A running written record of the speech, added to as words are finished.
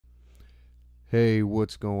Hey,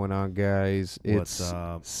 what's going on, guys? What's It's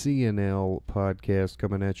up? CNL podcast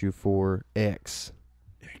coming at you for X.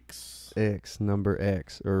 Number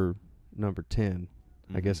X, or number 10.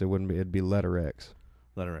 I guess it wouldn't be, it'd be letter X.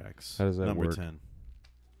 Letter X. How does that Number work? 10.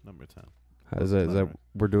 Number 10. How does that, is Letter that, X.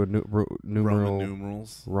 we're doing Roman numeral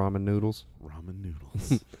numerals. ramen noodles? Ramen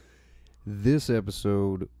noodles. This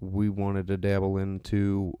episode, we wanted to dabble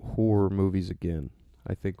into horror movies again.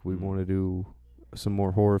 I think we want to do some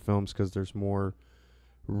more horror films because there's more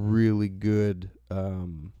really good,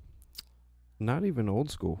 not even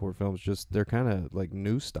old school horror films, just they're kind of like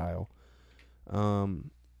new style.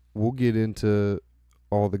 We'll get into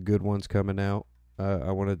all the good ones coming out.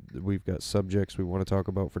 We've got subjects we want to talk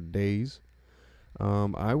about for days.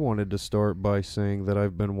 I wanted to start by saying that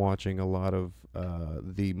I've been watching a lot of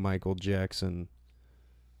the Michael Jackson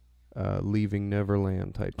Leaving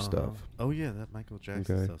Neverland type stuff. Oh, yeah, that Michael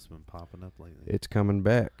Jackson Okay. stuff's been popping up lately. It's coming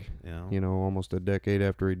back, almost a decade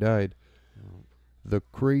after he died. The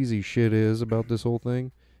crazy shit is about this whole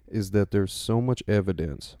thing is that there's so much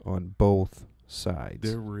evidence on both sides.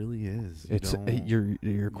 There really is.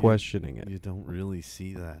 You're questioning it. You don't really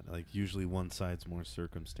see that. Like, usually one side's more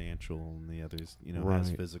circumstantial and the other's, has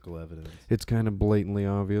Right. physical evidence. It's kind of blatantly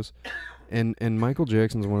obvious. And Michael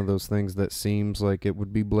Jackson's one of those things that seems like it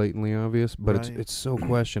would be blatantly obvious, but Right. it's so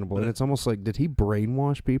questionable. But And it's almost like, did he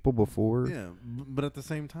brainwash people before? Yeah, but at the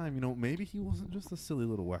same time, maybe he wasn't just a silly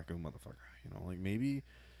little wacko motherfucker. Like maybe,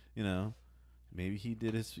 maybe he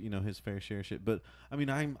did his, his fair share of shit. But I mean,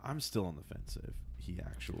 I'm still on the fence if he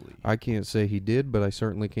actually. I can't say he did, but I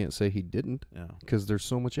certainly can't say he didn't, because there's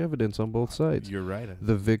so much evidence on both sides. You're right.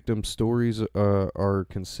 The victim stories are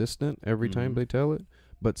consistent every time they tell it.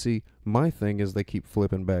 But see, my thing is they keep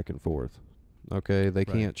flipping back and forth. Okay, they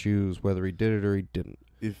can't choose whether he did it or he didn't.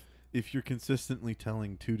 If you're consistently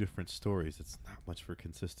telling two different stories, it's not much for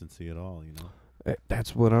consistency at all.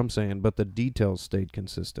 That's what I'm saying. But the details stayed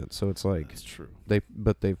consistent, so it's like That's true.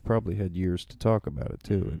 they've probably had years to talk about it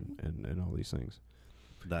too, and all these things.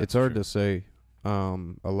 It's hard to say. A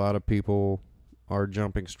lot of people are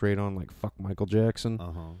jumping straight on like fuck Michael Jackson,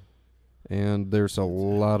 and there's a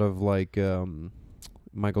lot of like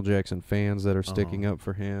Michael Jackson fans that are sticking up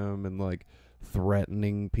for him and like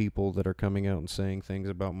threatening people that are coming out and saying things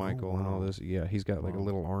about Michael and all this. Yeah, he's got like a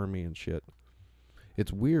little army and shit.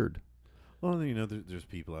 It's weird. Well, there's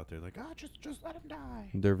people out there like, just let him die.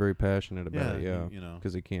 They're very passionate about it, Yeah,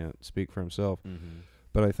 because he can't speak for himself.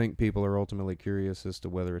 But I think people are ultimately curious as to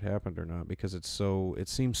whether it happened or not, because it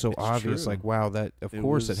seems so obvious. True. Like, wow, that of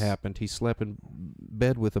course it happened. He slept in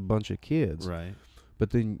bed with a bunch of kids. Right. But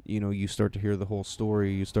then, you start to hear the whole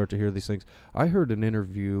story. You start to hear these things. I heard an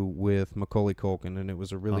interview with Macaulay Culkin, and it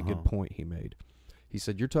was a really good point he made. He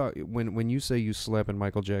said, when you say you slept in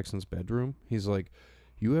Michael Jackson's bedroom, he's like,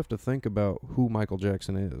 you have to think about who Michael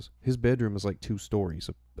Jackson is. His bedroom is like 2 stories.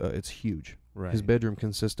 It's huge. Right. His bedroom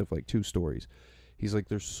consists of like 2 stories. He's like,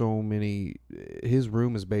 there's so many. His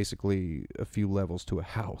room is basically a few levels to a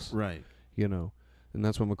house. Right. And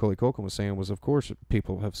that's what Macaulay Culkin was saying was, of course,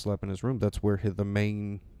 people have slept in his room. That's where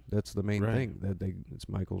that's the main thing. It's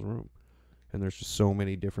Michael's room. And there's just so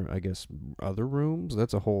many different, I guess, other rooms.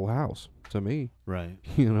 That's a whole house to me. Right.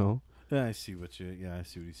 Yeah, I see what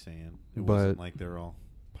he's saying. It wasn't like they're all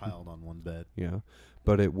piled on one bed. Yeah.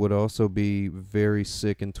 But it would also be very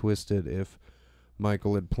sick and twisted if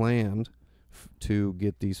Michael had planned to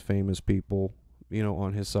get these famous people,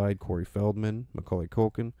 on his side, Corey Feldman, Macaulay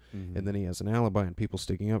Culkin, and then he has an alibi and people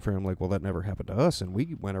sticking up for him like, well, that never happened to us, and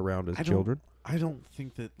we went around as children. I don't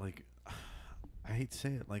think that, like, I hate to say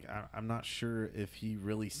it, like, I'm not sure if he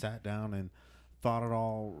really sat down and thought it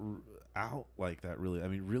all out like that, really. I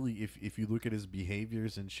mean, really, if you look at his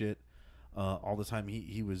behaviors and shit, all the time,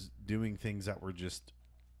 he was doing things that were just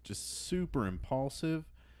super impulsive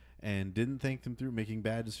and didn't think them through, making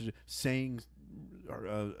bad decisions, saying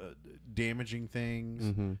damaging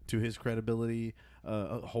things to his credibility,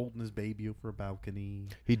 holding his baby over a balcony.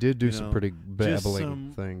 He did do some pretty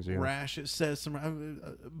babbling things. Yeah, rash. It says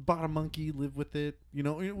bought a monkey, live with it.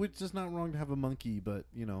 Which is not wrong to have a monkey, but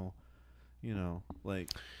like,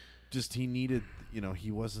 just he needed.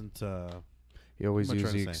 He wasn't. He always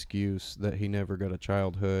used the excuse that he never got a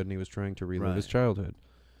childhood and he was trying to relive his childhood.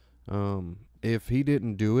 If he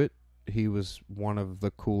didn't do it, he was one of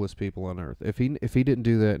the coolest people on earth. If he didn't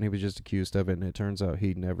do that and he was just accused of it, and it turns out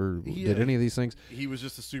he never did any of these things, he was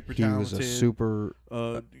just a super he talented, was a super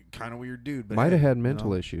kind of weird dude. But might have had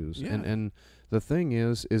mental issues. Yeah. And the thing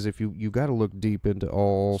is if you got to look deep into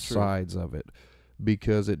all sides of it,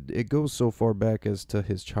 because it goes so far back as to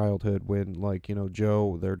his childhood when, like,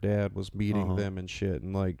 Joe, their dad, was beating them and shit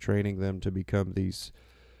and like training them to become these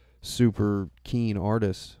super keen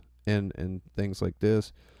artists and things like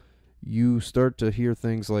this, you start to hear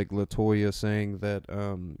things like LaToya saying that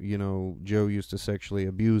Joe used to sexually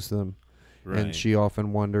abuse them, and she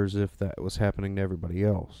often wonders if that was happening to everybody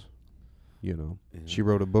else. She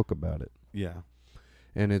wrote a book about it. Yeah.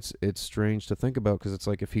 And it's strange to think about, because it's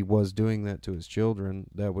like, if he was doing that to his children,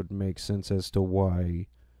 that would make sense as to why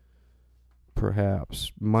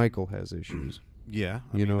perhaps Michael has issues. Yeah.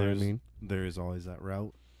 You know what I mean? There is always that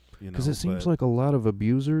route. Because it seems like a lot of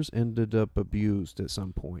abusers ended up abused at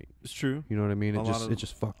some point. It's true. You know what I mean? It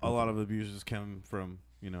just fucked. A lot of abusers come from,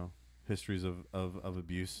 histories of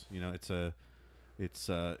abuse. It's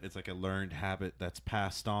like a learned habit that's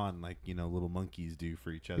passed on, like, little monkeys do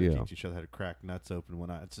for each other, teach each other how to crack nuts open and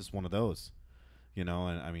whatnot. It's just one of those, and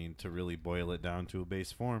I mean, to really boil it down to a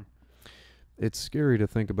base form. It's scary to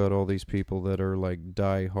think about all these people that are like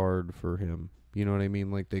die hard for him. You know what I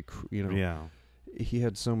mean? Like Yeah. He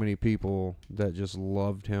had so many people that just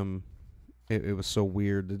loved him. It was so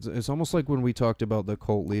weird. It's almost like when we talked about the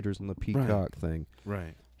cult leaders and the peacock thing.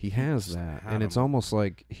 Right. He has that, and it's almost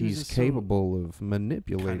like he's capable of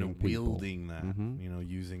manipulating kind of people. Wielding that,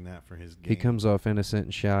 using that for his game. He comes off innocent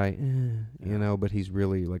and shy, but he's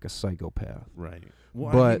really like a psychopath. Right.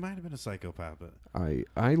 Well, he might have been a psychopath, but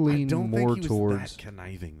I lean more towards towards that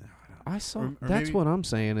conniving, though. I saw. Or that's what I'm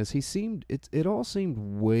saying. Is he seemed? It all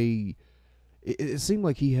seemed way. It seemed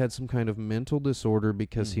like he had some kind of mental disorder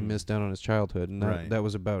because he missed out on his childhood, and that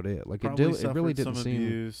was about it. Like it really didn't some seem.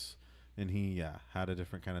 Abuse. And he had a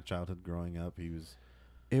different kind of childhood growing up. It's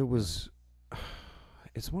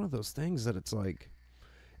one of those things that it's like,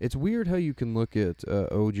 it's weird how you can look at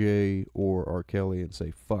OJ or R. Kelly and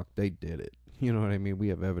say, fuck, they did it. You know what I mean? We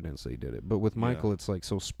have evidence they did it. But with Michael, it's like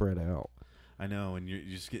so spread out. I know, and you're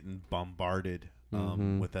just getting bombarded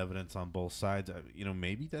with evidence on both sides.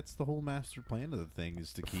 Maybe that's the whole master plan of the thing,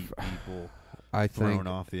 is to keep people thrown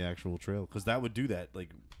off the actual trail, because that would do that like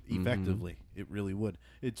effectively. It really would.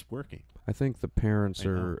 It's working. I think the parents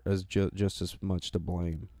are just as much to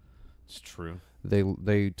blame. It's true.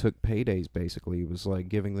 They took paydays, basically. It was like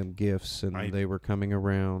giving them gifts, and they were coming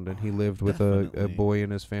around, and he lived with a boy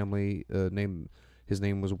in his family. His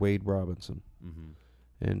name was Wade Robinson,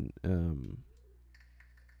 and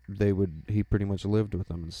he pretty much lived with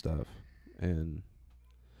them and stuff, and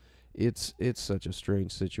it's such a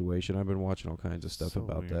strange situation. I've been watching all kinds of stuff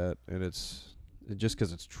about that, and it's just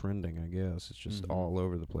because it's trending, I guess. It's just all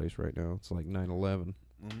over the place right now. It's like 9/11.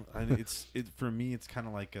 For me, it's kind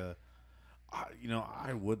of like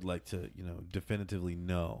I would like to definitively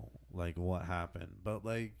know like what happened, but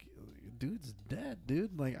like, dude's dead,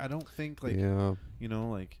 dude. Like, I don't think like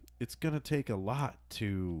like it's gonna take a lot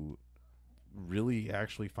to really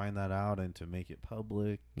actually find that out and to make it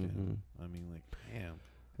public. And, I mean, like, damn.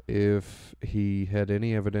 If he had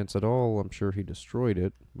any evidence at all, I'm sure he destroyed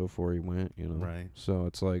it before he went, Right. So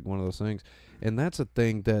it's like one of those things. And that's a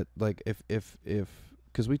thing that, like, if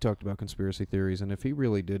because we talked about conspiracy theories, and if he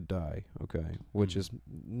really did die, okay, which is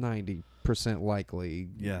 90% likely,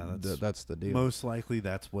 that's the deal. Most likely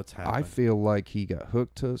that's what's happening. I feel like he got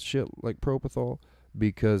hooked to shit like propofol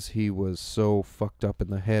because he was so fucked up in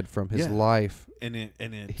the head from his life, and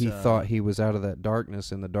he thought he was out of that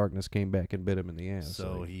darkness, and the darkness came back and bit him in the ass.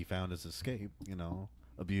 So he found his escape,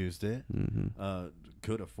 abused it,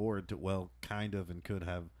 could afford to,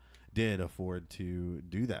 did afford to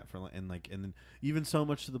do that and then even so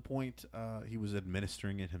much to the point he was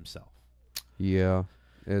administering it himself. Yeah,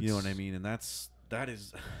 you know what I mean, and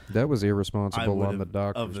that was irresponsible on the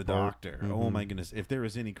doctor's doctor. Oh my goodness! If there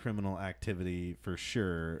was any criminal activity, for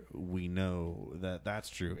sure, we know that that's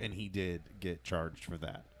true, and he did get charged for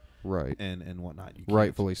that, right? And whatnot.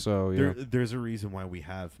 Rightfully so. Yeah. There's a reason why we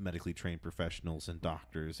have medically trained professionals and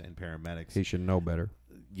doctors and paramedics. He should know better.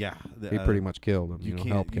 Yeah, he pretty much killed him. You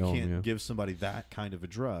can't give somebody that kind of a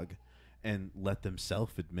drug and let them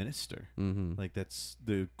self-administer. Like, that's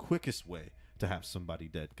the quickest way to have somebody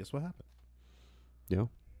dead. Guess what happened? Yeah.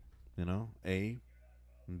 A,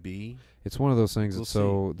 B. It's one of those things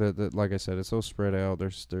that like I said, it's so spread out.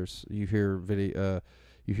 There's you hear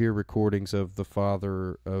recordings of the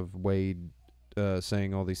father of Wade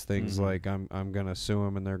saying all these things like I'm gonna sue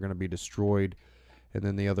him and they're gonna be destroyed, and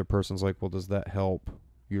then the other person's like, well, does that help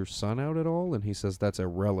your son out at all? And he says that's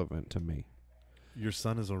irrelevant to me. Your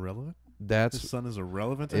son is irrelevant? His son is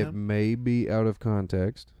irrelevant to him? It may be out of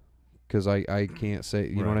context, because I can't say,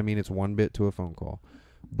 you know what I mean? It's one bit to a phone call.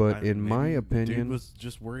 But in my opinion, dude was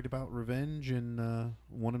just worried about revenge and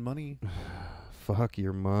wanted money. Fuck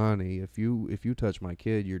your money. If you touch my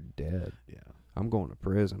kid, you're dead. Yeah. I'm going to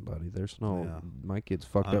prison, buddy. There's no my kid's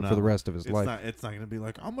fucked up for the rest of his life. It's not gonna be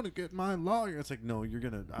like, I'm gonna get my lawyer. It's like, no,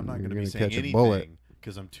 I'm not gonna be catch saying a bullet anything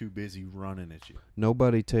because I'm too busy running at you.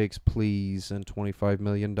 Nobody takes pleas and $25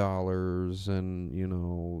 million,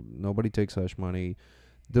 and nobody takes hush money.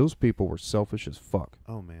 Those people were selfish as fuck.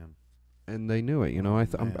 Oh man, and they knew it.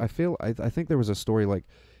 I think there was a story like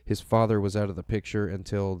his father was out of the picture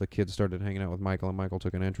until the kids started hanging out with Michael, and Michael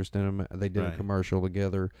took an interest in him. They did a commercial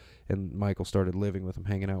together, and Michael started living with him,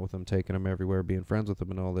 hanging out with him, taking him everywhere, being friends with him,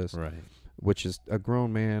 and all this. Right. Which is a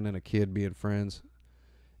grown man and a kid being friends.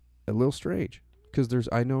 A little strange, because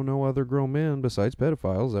I know no other grown men besides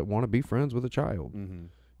pedophiles that want to be friends with a child. Mm-hmm.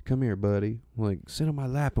 Come here, buddy. Like, sit on my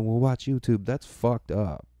lap and we'll watch YouTube. That's fucked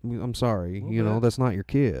up. I'm sorry. That's not your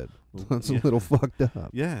kid. That's a little fucked up.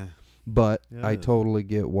 Yeah. But I totally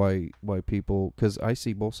get why people, because I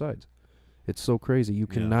see both sides. It's so crazy. You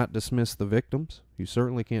cannot dismiss the victims. You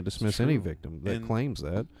certainly can't dismiss any victim that claims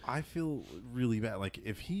that. I feel really bad. Like,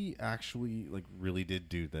 if he actually really did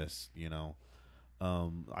do this,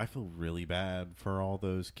 I feel really bad for all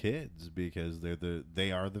those kids because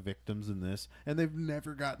they are the victims in this, and they've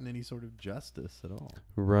never gotten any sort of justice at all.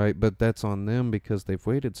 Right, but that's on them because they've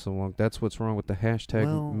waited so long. That's what's wrong with the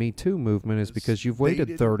hashtag Me Too movement, is because you've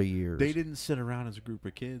waited 30 years. They didn't sit around as a group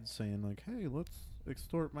of kids saying like, "Hey, let's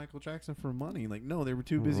extort Michael Jackson for money." Like, no, they were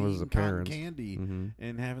too busy eating cotton candy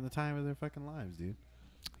and having the time of their fucking lives, dude.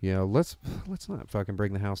 Yeah, let's not fucking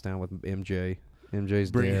bring the house down with MJ.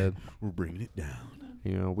 MJ's dead. We're bringing it down.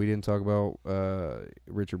 We didn't talk about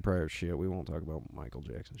Richard Pryor shit. We won't talk about Michael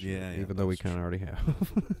Jackson shit. Yeah, even though we kind of already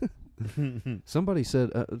have. Somebody said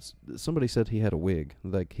he had a wig.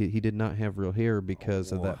 Like he did not have real hair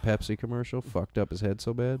because of that Pepsi commercial. Fucked up his head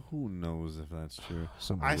so bad. Who knows if that's true?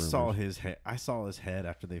 I saw his head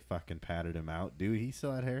after they fucking patted him out. Dude, he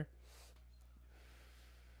still had hair.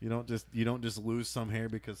 You don't just lose some hair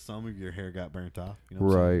because some of your hair got burnt off.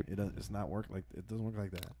 Right. It doesn't work like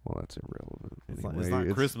that. Well, that's irrelevant. It's not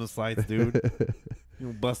Christmas lights, dude.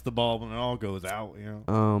 You bust the bulb and it all goes out.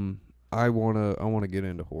 I wanna get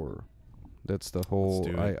into horror. That's the whole.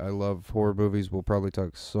 I love horror movies. We'll probably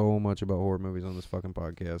talk so much about horror movies on this fucking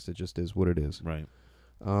podcast. It just is what it is. Right.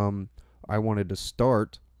 I wanted to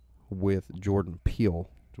start with Jordan Peele.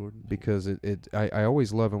 Because I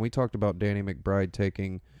always love, and we talked about Danny McBride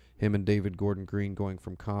taking him and David Gordon Green going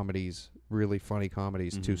from comedies, really funny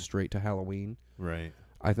comedies, to straight to Halloween. Right.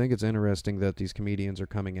 I think it's interesting that these comedians are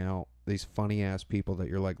coming out, these funny ass people that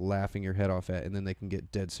you're like laughing your head off at, and then they can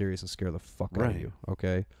get dead serious and scare the fuck out of you.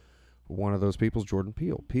 Okay. One of those people is Jordan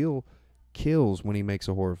Peele. Peele kills when he makes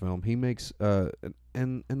a horror film. He makes and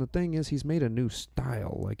the thing is, he's made a new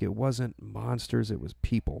style. Like, it wasn't monsters, it was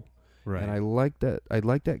people. Right. And I like that. I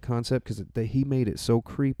like that concept because he made it so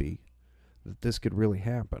creepy that this could really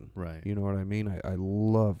happen. Right. You know what I mean? I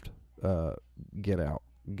loved Get Out.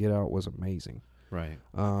 Get Out was amazing. Right.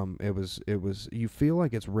 It was. You feel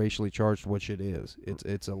like it's racially charged, which it is.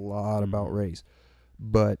 It's a lot about race,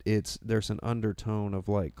 but there's an undertone of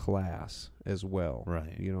like class as well.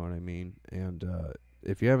 Right. You know what I mean? And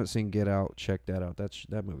if you haven't seen Get Out, check that out.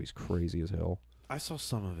 That movie's crazy as hell. I saw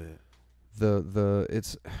some of it.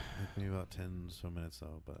 It's maybe about 10 so minutes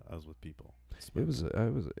though, but I was with people. It was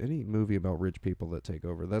any movie about rich people that take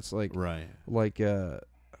over. That's like what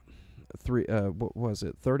was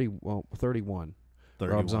it? 31.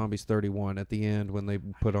 Rob Zombie's 31 at the end when they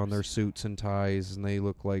put on their suits and ties and they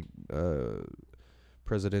look like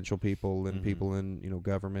presidential people and people in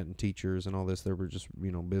government and teachers and all this. They were just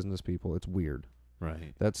business people. It's weird.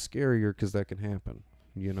 Right. That's scarier because that can happen.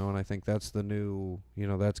 And I think that's the new,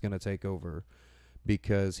 that's going to take over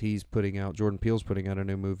because Jordan Peele's putting out a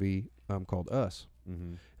new movie called Us.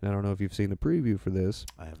 And I don't know if you've seen the preview for this.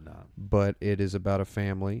 I have not. But it is about a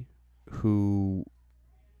family who,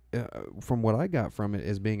 from what I got from it,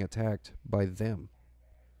 is being attacked by them.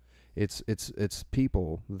 It's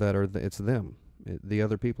people that are, it's them. The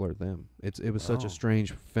other people are them. It was such a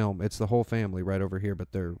strange film. It's the whole family right over here,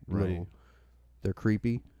 but they're they're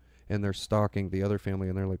creepy. And they're stalking the other family,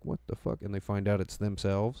 and they're like, "What the fuck?" And they find out it's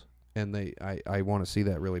themselves, and I want to see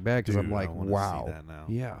that really bad because I'm like, "Wow, see that now.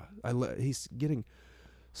 Yeah." He's getting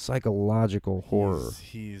psychological horror.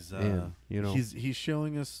 He's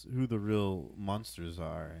showing us who the real monsters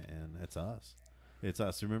are, and it's us. It's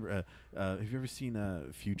us. Remember? Have you ever seen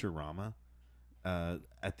Futurama?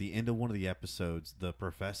 At the end of one of the episodes, the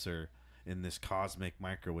professor in this cosmic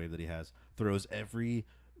microwave that he has throws every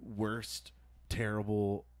worst,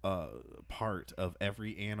 terrible part of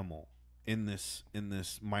every animal in this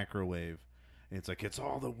microwave, and it's like, it's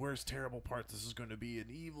all the worst terrible parts. This is going to be an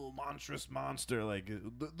evil monstrous monster, like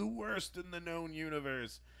the worst in the known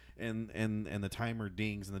universe. and the timer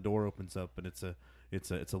dings and the door opens up and it's a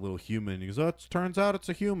little human. He goes, "Oh, it turns out it's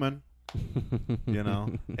a human." You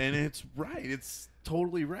know, and it's right. It's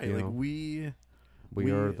totally right. You like know, we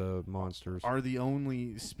are the monsters. Are the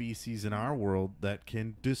only species in our world that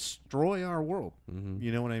can destroy our world. Mm-hmm.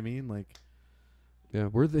 You know what I mean? Like, yeah,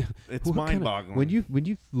 we're the. It's mind-boggling. When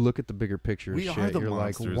you look at the bigger picture, we are the you're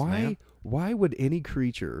monsters, like, man. why would any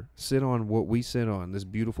creature sit on what we sit on, this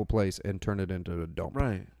beautiful place, and turn it into a dump?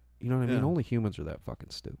 Right. You know what I mean? Only humans are that fucking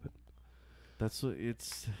stupid. That's what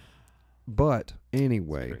it's. But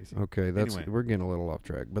anyway, okay, We're getting a little off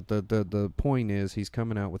track. But the point is, he's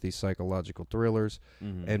coming out with these psychological thrillers,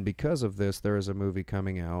 and because of this, there is a movie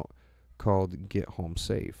coming out called Get Home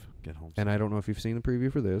Safe. And I don't know if you've seen the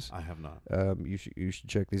preview for this. I have not. You should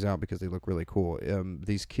check these out because they look really cool.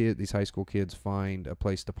 These high school kids find a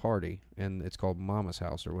place to party, and it's called Mama's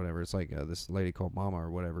House or whatever. It's like this lady called Mama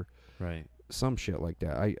or whatever. Right. Some shit like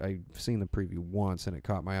that. I've seen the preview once, and it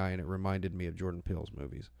caught my eye, and it reminded me of Jordan Peele's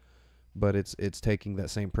movies. But it's taking that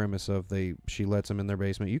same premise of she lets them in their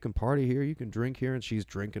basement. You can party here, you can drink here, and she's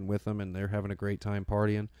drinking with them, and they're having a great time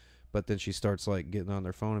partying. But then she starts like getting on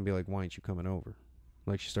their phone and be like, "Why ain't you coming over?"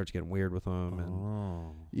 Like she starts getting weird with them.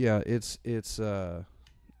 And yeah, that's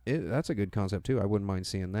a good concept too. I wouldn't mind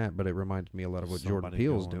seeing that, but it reminded me a lot of what Jordan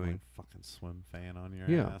Peele's doing. Like, fucking swim fan on your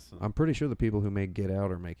ass. I'm pretty sure the people who made Get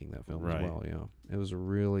Out are making that film as well. Yeah, it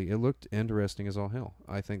looked interesting as all hell.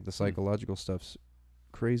 I think the psychological stuff's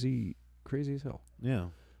crazy as hell. Yeah,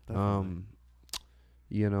 definitely.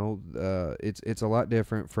 It's a lot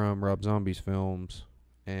different from Rob Zombie's films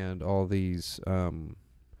and all these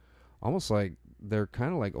almost like they're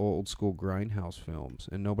kind of like old school grindhouse films,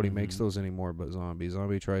 and nobody makes those anymore but Zombie.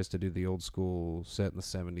 Zombie tries to do the old school set in the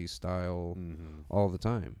 70s style all the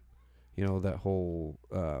time. You know, that whole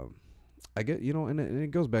I get, and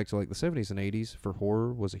it goes back to like the 70s and 80s for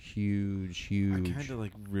horror was a huge. I kind of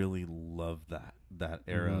like really love that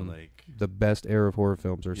era. Like the best era of horror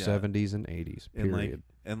films are 70s and 80s. Period.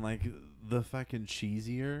 And like the fucking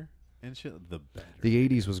cheesier and shit, the better. The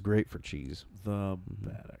 80s was great for cheese. The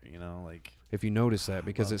better, like if you notice that,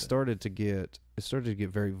 because it started to get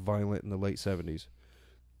very violent in the late 70s.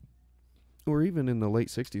 Or even in the late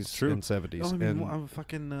 60s and 70s. Oh, I mean, I'm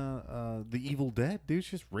fucking The Evil Dead, dude.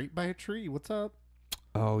 She's raped by a tree. What's up?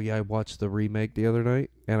 Oh, yeah, I watched the remake the other night,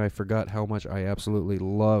 and I forgot how much I absolutely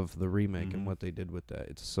love the remake and what they did with that.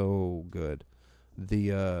 It's so good.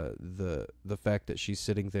 The fact that she's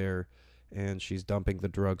sitting there and she's dumping the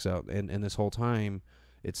drugs out, and this whole time,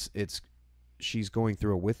 she's going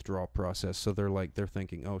through a withdrawal process. So they're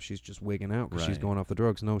thinking, oh, she's just wigging out because she's going off the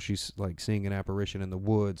drugs. No, she's like seeing an apparition in the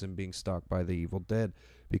woods and being stalked by the Evil Dead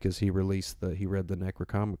because he read the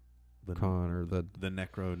Necronomicon or the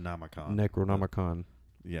Necronomicon. Necronomicon.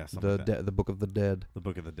 Yes, the Book of the Dead. The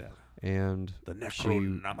Book of the Dead. And the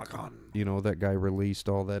Necronomicon. That guy released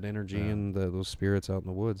all that energy and those spirits out in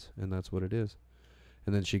the woods, and that's what it is.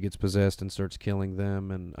 And then she gets possessed and starts killing them,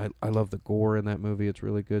 and I love the gore in that movie. It's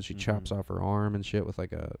really good. She chops off her arm and shit with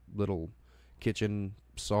like a little kitchen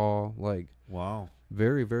saw. Like, wow.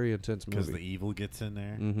 Very, very intense movie. Because the evil gets in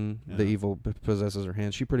there. Yeah. The evil possesses her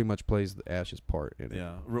hands. She pretty much plays Ash's part in it.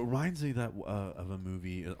 Yeah. Reminds me of a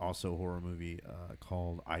movie, also a horror movie,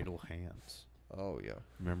 called Idle Hands. Oh, yeah.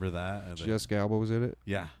 Remember that? Jessica Alba was in it?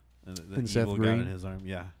 Yeah. And the and Seth evil Green. got in his arm.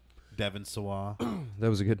 Yeah. Devin Sawa. That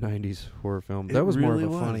was a good 90s horror film. That was more of a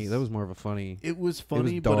funny. It was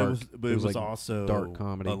funny, dark. but it was like also dark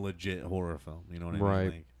comedy. A legit horror film. You know what I mean?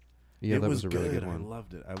 Right. Like, yeah, that was a really good one. I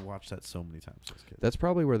loved it. I watched that so many times as a kid. That's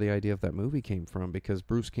probably where the idea of that movie came from, because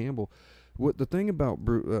Bruce Campbell. What the thing about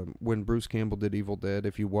when Bruce Campbell did Evil Dead,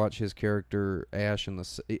 if you watch his character Ash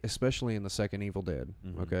especially in the second Evil Dead,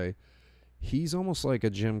 okay, he's almost like a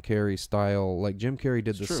Jim Carrey style. Like Jim Carrey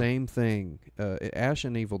did the same thing. Ash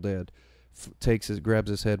in Evil Dead grabs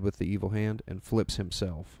his head with the evil hand and flips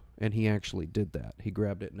himself, and he actually did that. He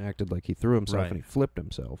grabbed it and acted like he threw himself, and he flipped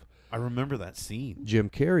himself. I remember that scene. Jim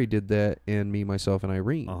Carrey did that in Me, Myself, and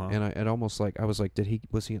Irene, and I was like,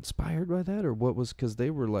 was he inspired by that, or what was? Because they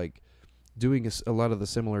were like doing a lot of the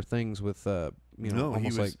similar things with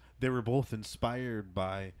they were both inspired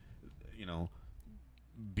by,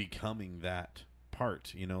 becoming that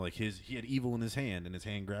part. Like he had evil in his hand, and his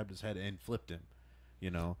hand grabbed his head and flipped him.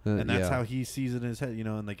 And that's how he sees it in his head.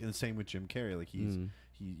 And like, and the same with Jim Carrey. Like he's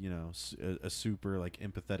a super like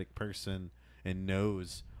empathetic person and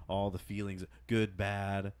knows all the feelings, good,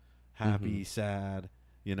 bad, happy, sad,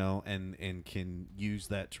 and can use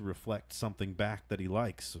that to reflect something back that he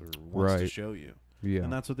likes or wants to show you. Yeah.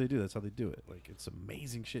 And that's what they do. That's how they do it. Like, it's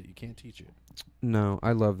amazing shit. You can't teach it. No,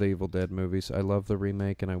 I love the Evil Dead movies. I love the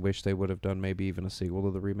remake, and I wish they would have done maybe even a sequel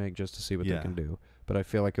to the remake just to see what they can do. But I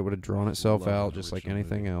feel like it would have drawn itself out just like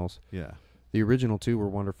anything else. Yeah. The original two were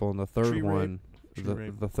wonderful, and the third one,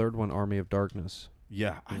 the third one, Army of Darkness.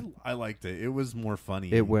 Yeah, I liked it. It was more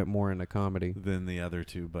funny. It went more into comedy than the other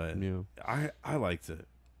two, but I liked it.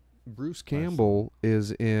 Bruce Campbell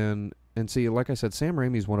is in, and see, like I said, Sam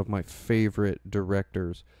Raimi is one of my favorite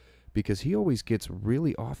directors because he always gets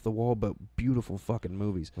really off the wall but beautiful fucking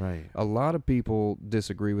movies. Right. A lot of people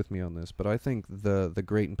disagree with me on this, but I think the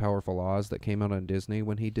Great and Powerful Oz that came out on Disney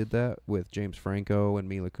when he did that with James Franco and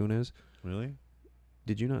Mila Kunis. Really?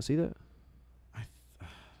 Did you not see that?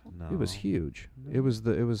 No. It was huge. No. It was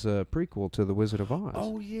a prequel to The Wizard of Oz.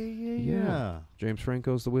 Oh yeah. James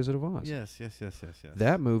Franco's The Wizard of Oz. Yes.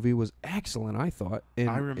 That movie was excellent, I thought. And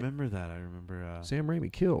I remember that. I remember Sam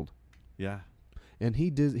Raimi killed. Yeah. And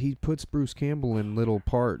he puts Bruce Campbell in little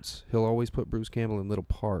parts. He'll always put Bruce Campbell in little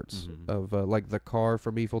parts of like the car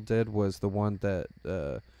from Evil Dead was the one that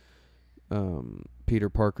Peter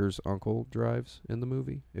Parker's uncle drives in the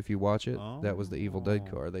movie. If you watch it, that was the Evil Dead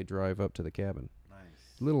car. They drive up to the cabin.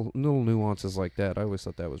 Little nuances like that. I always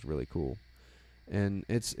thought that was really cool. And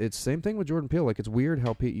it's same thing with Jordan Peele. Like, it's weird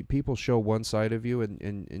how people show one side of you,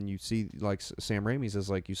 and you see, like, Sam Raimi's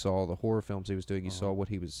is like, you saw all the horror films he was doing. You saw what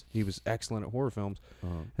he was excellent at horror films,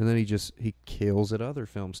 and then he kills at other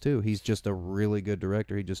films too. He's just a really good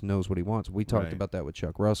director. He just knows what he wants. We talked about that with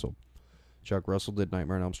Chuck Russell. Chuck Russell did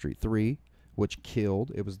Nightmare on Elm Street 3, which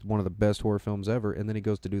killed. It was one of the best horror films ever. And then he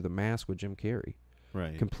goes to do The Mask with Jim Carrey.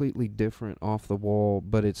 Right. Completely different, off the wall,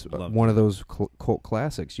 but it's one of those cult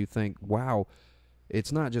classics. You think, wow,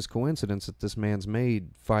 it's not just coincidence that this man's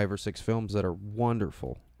made 5 or 6 films that are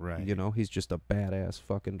wonderful. Right. You know, he's just a badass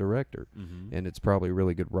fucking director. And it's probably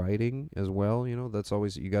really good writing as well. You know, that's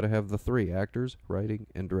always, you got to have the 3, actors, writing,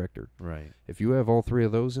 and director. Right. If you have all 3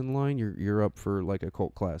 of those in line, you're up for like a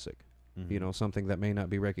cult classic. You know, something that may not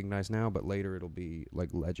be recognized now, but later it'll be like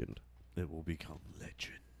legend. It will become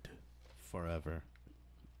legend forever.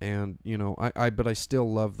 And, you know, but I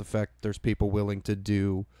still love the fact there's people willing to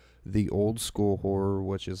do the old school horror,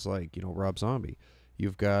 which is like, you know, Rob Zombie.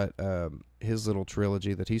 You've got his little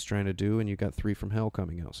trilogy that he's trying to do, and you've got 3 from Hell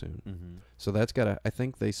coming out soon. So that's I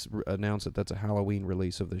think they announced that that's a Halloween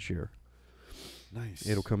release of this year. Nice.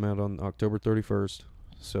 It'll come out on October 31st.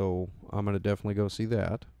 So I'm going to definitely go see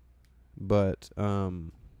that. But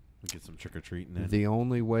we get some trick-or-treating in. The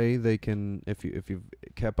only way they can, if you've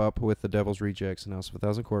kept up with The Devil's Rejects and House of a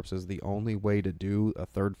Thousand Corpses, the only way to do a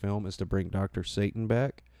third film is to bring Dr. Satan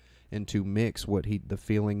back and to mix the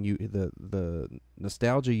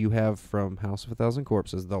nostalgia you have from House of a Thousand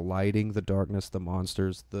Corpses, the lighting, the darkness, the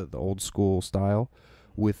monsters, the old school style,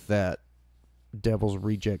 with that Devil's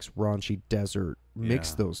Rejects raunchy desert.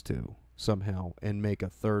 Mix those two somehow and make a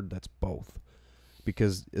third that's both.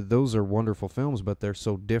 Because those are wonderful films, but they're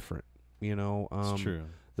so different, you know. It's true.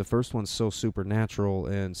 The first one's so supernatural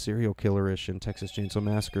and serial killer-ish and Texas Chainsaw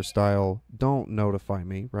Massacre style. Don't notify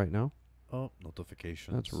me right now. Oh,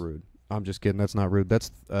 notifications. That's rude. I'm just kidding. That's not rude.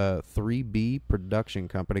 That's 3B Production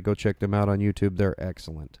Company. Go check them out on YouTube. They're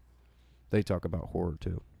excellent. They talk about horror,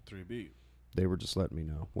 too. 3B. They were just letting me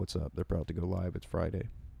know what's up. They're about to go live. It's Friday.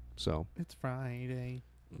 So. It's Friday.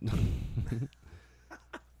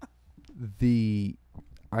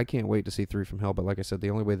 I can't wait to see 3 from Hell, but like I said, the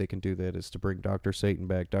only way they can do that is to bring Dr. Satan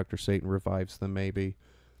back. Dr. Satan revives them, maybe.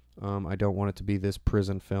 I don't want it to be this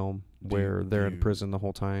prison film where they're in prison the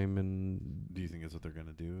whole time. And do you think that's what they're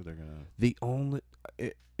gonna do? They're gonna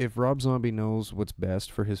if Rob Zombie knows what's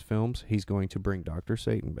best for his films, he's going to bring Dr.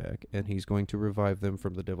 Satan back, and he's going to revive them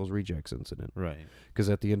from the Devil's Rejects incident. Right. Because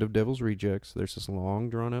at the end of Devil's Rejects, there's this long,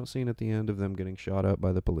 drawn-out scene at the end of them getting shot up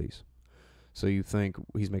by the police. So you think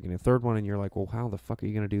he's making a third one, and you're like, well, how the fuck are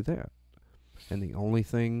you going to do that? And the only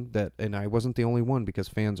thing and I wasn't the only one, because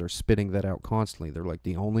fans are spitting that out constantly. They're like,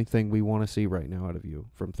 the only thing we want to see right now out of you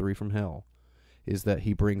from 3 from Hell is that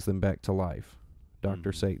he brings them back to life.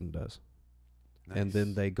 Dr. Satan does. Nice. And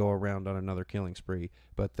then they go around on another killing spree,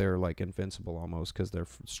 but they're like invincible almost because they're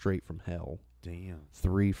straight from hell. Damn.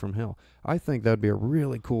 3 from Hell. I think that'd be a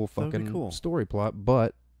really cool fucking story plot,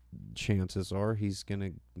 but chances are he's going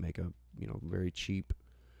to make a very cheap,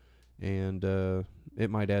 and it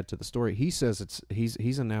might add to the story. He says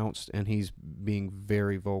he's announced, and he's being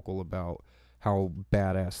very vocal about how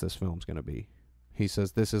badass this film's going to be. He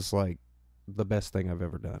says this is like the best thing I've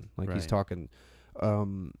ever done. Like he's talking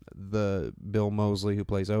the Bill Moseley who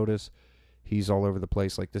plays Otis, he's all over the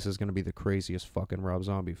place like this is going to be the craziest fucking Rob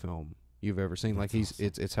Zombie film you've ever seen. That's like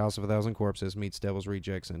awesome. It's House of a Thousand Corpses meets Devil's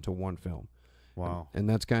Rejects into one film. Wow. And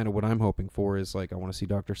that's kind of what I'm hoping for is, like, I want to see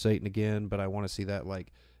Dr. Satan again, but I want to see that,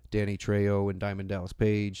 like, Danny Trejo and Diamond Dallas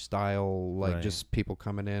Page style, like, just people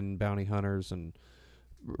coming in, bounty hunters, and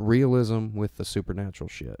realism with the supernatural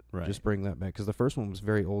shit. Right. Just bring that back. Because the first one was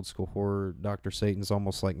very old school horror. Dr. Satan's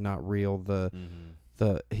almost, like, not real. The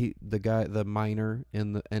guy, the miner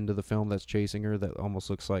in the end of the film that's chasing her, that almost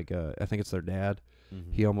looks like, I think it's their dad.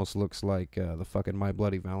 Mm-hmm. He almost looks like the fucking My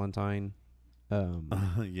Bloody Valentine,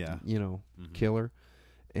 killer.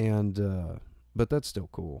 And but that's still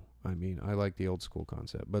cool. I mean, I like the old school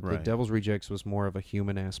concept. But the Devil's Rejects was more of a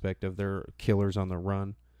human aspect of their killers on the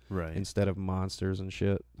run, instead of monsters and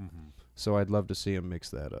shit. Mm-hmm. So I'd love to see him mix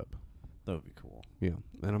that up. That would be cool. Yeah,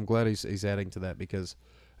 and I'm glad he's adding to that, because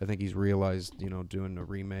I think he's realized, doing a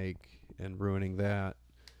remake and ruining that,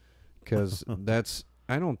 because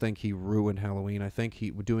I don't think he ruined Halloween. I think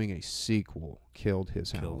he doing a sequel killed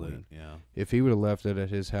his Halloween. It, yeah. If he would have left it at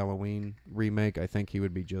his Halloween remake, I think he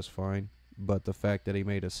would be just fine. But the fact that he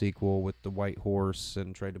made a sequel with the white horse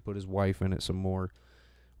and tried to put his wife in it some more,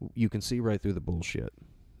 you can see right through the bullshit.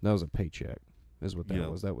 That was a paycheck, is what that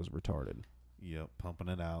was. That was retarded. Yep, pumping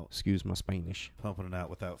it out. Excuse my Spanish. Pumping it out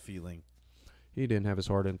without feeling. He didn't have his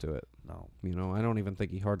heart into it. No. I don't even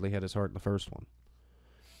think he hardly had his heart in the first one.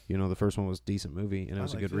 The first one was a decent movie, and it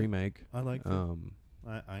was a good remake. I liked it.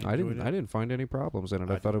 I didn't find any problems in it.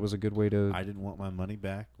 I thought it was a good way to. I didn't want my money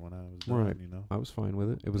back when I was done. Right. I was fine with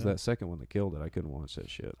it. It was that second one that killed it. I couldn't watch that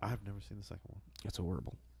shit. I've never seen the second one. It's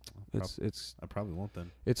horrible. I probably won't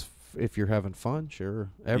then. It's if you're having fun,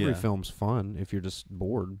 sure. Every film's fun if you're just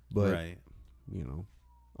bored, but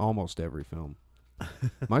almost every film.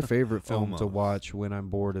 My favorite film to watch when I'm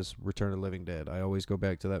bored is Return of the Living Dead. I always go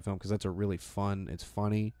back to that film because that's a really fun. It's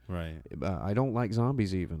funny. Right. I don't like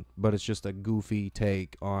zombies even, but it's just a goofy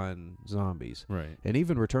take on zombies. Right. And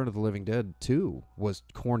even Return of the Living Dead 2 was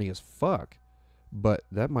corny as fuck, but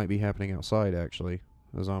that might be happening outside actually.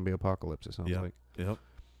 A zombie apocalypse, it sounds like. Yep.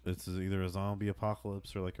 It's either a zombie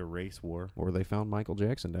apocalypse or like a race war. Or they found Michael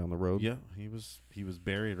Jackson down the road. Yeah, he was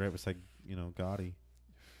buried right beside Gotti.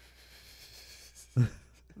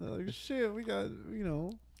 Like, shit, we got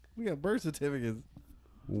birth certificates.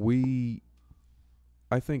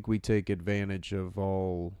 I think we take advantage of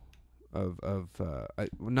all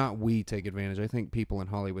not we take advantage. I think people in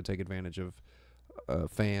Hollywood take advantage of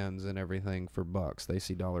fans and everything for bucks. They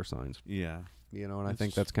see dollar signs. Yeah. And I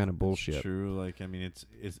think that's kind of bullshit. True. Like, I mean, it's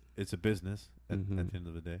a business at the end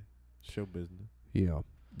of the day. Show business. Yeah.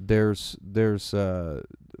 We're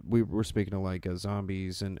speaking of like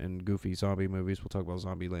zombies and goofy zombie movies. We'll talk about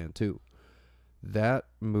Zombieland 2. That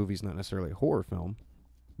movie's not necessarily a horror film,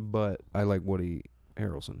 but I like Woody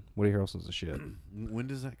Harrelson. Woody Harrelson's the shit. When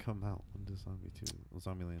does that come out? When does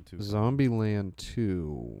Zombieland 2? Zombieland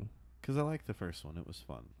 2. Because I liked the first one. It was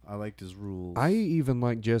fun. I liked his rules. I even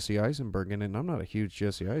like Jesse Eisenberg in it, and I'm not a huge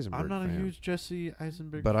Jesse Eisenberg fan. I'm not a huge Jesse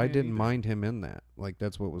Eisenberg but fan I didn't either. mind him in that. Like,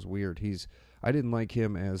 that's what was weird. I didn't like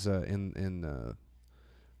him as in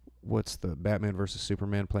what's the Batman versus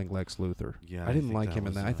Superman playing Lex Luthor. Yeah, I didn't like him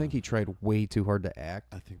in that. I think he tried way too hard to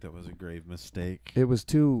act. I think that was a grave mistake. It was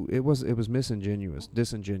disingenuous.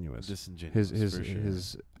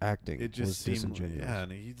 His acting it just was seemed disingenuous.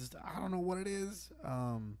 And he just, I don't know what it is.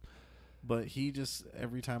 But he just,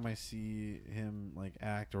 every time I see him like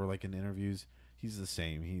act or like in interviews, he's the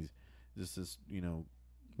same. He's just this,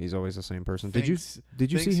 He's always the same person. Did you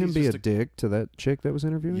see him be a dick to that chick that was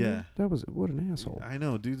interviewing him? That was what an asshole. I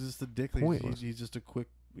know, dude's just a dick. He's just a quick,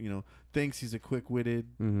 thinks he's a quick-witted,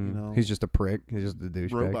 He's just a prick. He's just a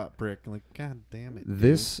douchebag. Robot prick. Like, god damn it.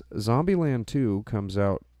 This Zombieland 2 comes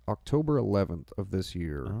out October 11th of this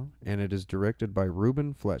year, and it is directed by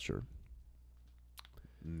Ruben Fleischer.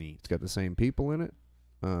 Neat. It's got the same people in it.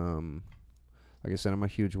 Like I said, I'm a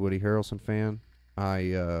huge Woody Harrelson fan.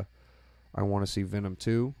 I want to see Venom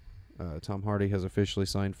 2. Tom Hardy has officially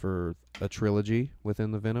signed for a trilogy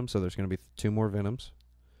within the Venom, so there's going to be 2 more Venoms.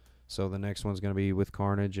 So the next one's going to be with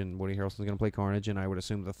Carnage, and Woody Harrelson's going to play Carnage, and I would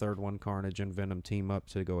assume the third one, Carnage and Venom team up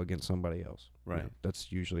to go against somebody else. Right.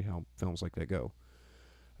 That's usually how films like that go.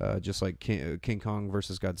 Just like King Kong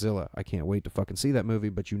versus Godzilla. I can't wait to fucking see that movie,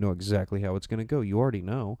 but you know exactly how it's going to go. You already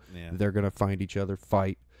know. Yeah. They're going to find each other,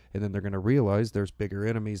 fight, and then they're going to realize there's bigger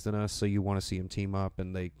enemies than us, so you want to see them team up,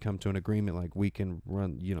 and they come to an agreement like we can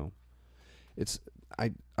run, It's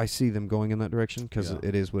I see them going in that direction because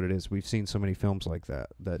it is what it is. We've seen so many films like that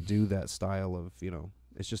do that style of,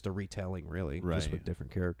 it's just a retelling, really, just with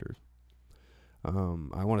different characters.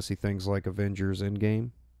 I want to see things like Avengers Endgame.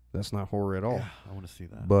 That's not horror at all. Yeah, I want to see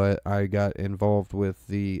that. But I got involved with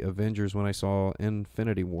the Avengers when I saw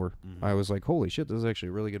Infinity War. Mm-hmm. I was like, holy shit, this is actually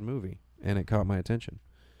a really good movie. And it caught my attention.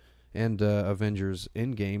 And Avengers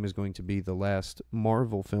Endgame is going to be the last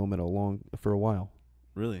Marvel film for a while.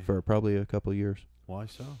 Really? For probably a couple of years. Why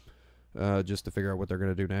so? Just to figure out what they're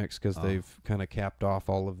going to do next, because they've kind of capped off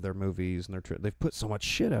all of their movies, and they've put so much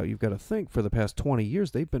shit out. You've got to think, for the past 20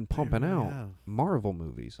 years, they've been pumping out Marvel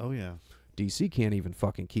movies. Oh, yeah. DC can't even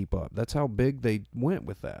fucking keep up. That's how big they went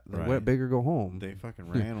with that. They went big or go home. They fucking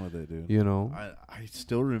ran with it, dude. You know? I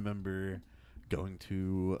still remember going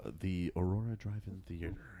to the Aurora Drive-In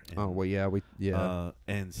Theater.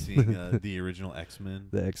 And seeing the original X-Men.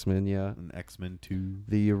 The X-Men, yeah. And X-Men 2.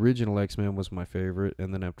 The original X-Men was my favorite,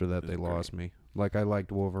 and then after that, they great. lost me. Like, I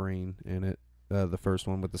liked Wolverine in it. The first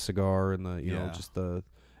one with the cigar and the, you know, just the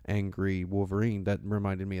angry Wolverine. That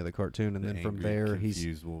reminded me of the cartoon. And then from there,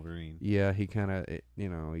 confused Wolverine. Yeah, he kind of, you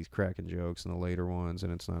know, he's cracking jokes in the later ones,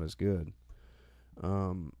 and it's not as good.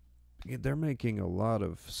 They're making a lot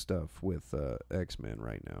of stuff with X-Men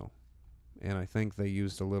right now. And I think they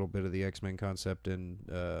used a little bit of the X-Men concept in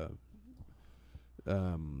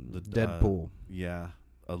Deadpool. Yeah,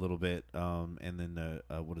 a little bit. And then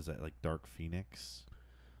what is that, like Dark Phoenix?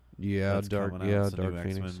 Yeah, That's Dark Phoenix.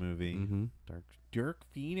 Phoenix movie. Mm-hmm. Dark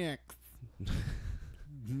Phoenix.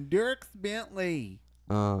 Dirk Bentley.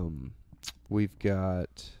 We've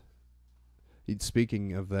got.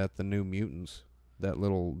 Speaking of that, the New Mutants.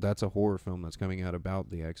 That's a horror film that's coming out about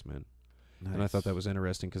the X-Men. Nice. And I thought that was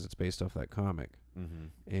interesting because it's based off that comic.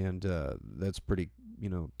 Mm-hmm. And that's pretty, you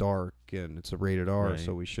know, dark, and it's a rated R,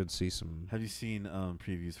 so we should see some. Have you seen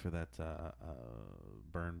previews for that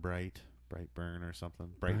Burn Bright Burn or something?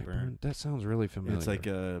 Bright Burn? That sounds really familiar. It's like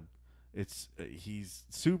he's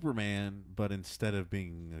Superman, but instead of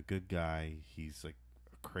being a good guy, he's like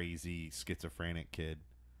a crazy schizophrenic kid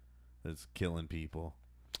that's killing people.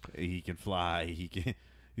 He can fly. He can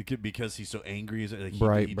because he's so angry.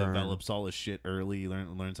 Like he develops all his shit early. He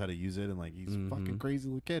learns how to use it, and like he's a fucking crazy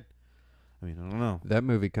little kid. I mean, I don't know. That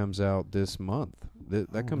movie comes out this month.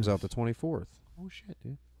 That comes out the 24th. Oh shit,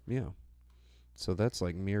 dude. Yeah. So that's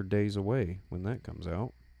like mere days away when that comes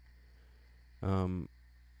out.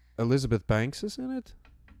 Elizabeth Banks is in it?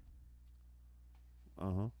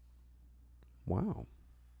 Uh-huh. Wow.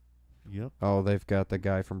 Yep. Oh, they've got the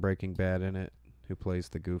guy from Breaking Bad in it who plays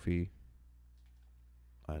the goofy.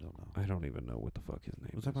 I don't know. I don't even know what the fuck his name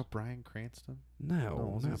is. Was that about Bryan Cranston?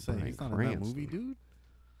 No, not Bryan he's not Cranston. in that movie, dude.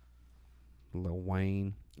 Lil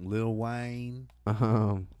Wayne. Lil Wayne's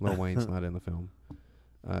not in the film.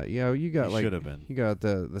 Yeah, you got should have been. You got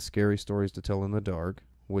the scary stories to tell in the dark,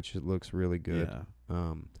 which it looks really good. Yeah.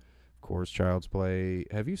 Of course, Child's Play.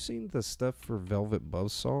 Have you seen the stuff for Velvet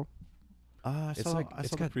Buzzsaw? I saw it's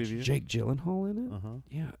the got preview. Jake Gyllenhaal in it.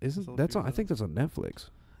 Yeah, that's on? I think that's on Netflix.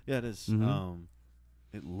 Yeah, it is. Mm-hmm.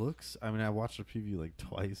 It looks. I mean, I watched the preview like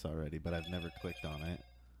twice already, but I've never clicked on it.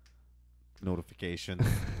 Notification.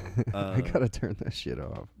 I gotta turn that shit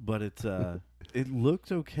off. But it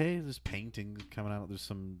looked okay. There's paintings coming out. There's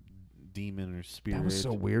some demon or spirit. That was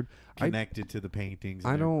so weird. Connected to the paintings.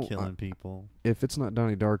 And killing people. If it's not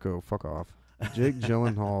Donnie Darko, fuck off. Jake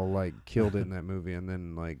Gyllenhaal like killed it in that movie, and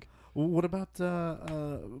then like. Well, what about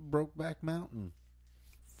Brokeback Mountain?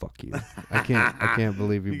 Fuck you. I can't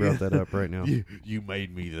believe you brought that up right now. You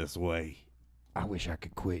made me this way. I wish I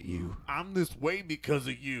could quit you. I'm this way because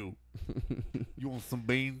of you. You want some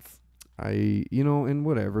beans? And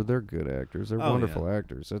whatever. They're good actors. They're wonderful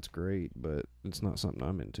actors. That's great, but it's not something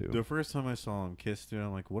I'm into. The first time I saw him kiss, dude,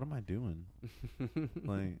 I'm like, what am I doing?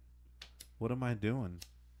 Like, what am I doing?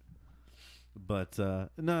 But,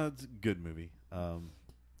 no, it's a good movie.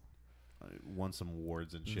 Won some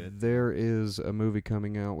awards and shit. There is a movie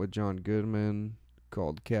coming out with John Goodman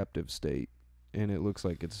called Captive State, and it looks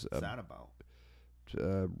like it's. What's that about?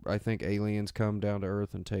 I think aliens come down to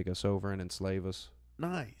Earth and take us over and enslave us.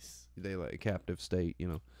 Nice. They like captive state,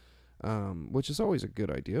 which is always a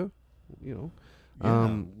good idea, Yeah,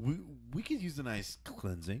 we could use a nice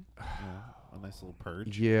cleansing, a nice little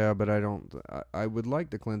purge. Yeah, but I would like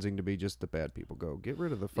the cleansing to be just the bad people go. Get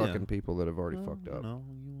rid of the fucking people that have already fucked up. No,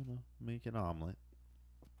 you want to make an omelet.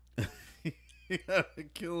 You gotta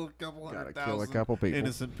kill a couple people.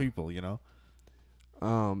 Innocent people,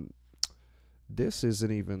 This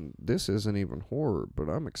isn't even horror, but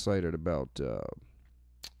I'm excited about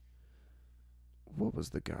what was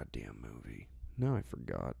the goddamn movie? Now I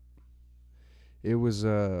forgot. It was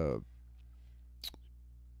son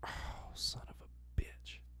of a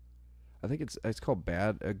bitch. I think it's called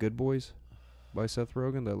Good Boys by Seth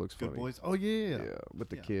Rogen. That looks funny. Good Boys. Oh yeah. Yeah, with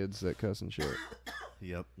the kids that cuss and shit.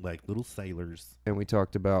 Yep, like little sailors. And we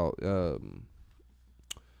talked about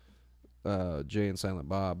Jay and Silent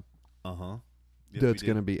Bob. Yes, that's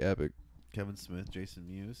gonna be epic. Kevin Smith, Jason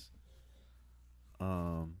Mewes.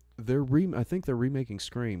 I think they're remaking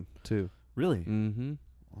Scream too. Really? Mm-hmm.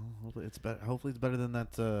 Well, hopefully it's better. Hopefully it's better than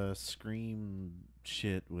that Scream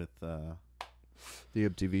shit with the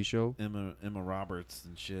MTV show. Emma Roberts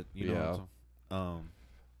and shit. You know.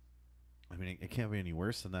 I mean, it can't be any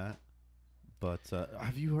worse than that. But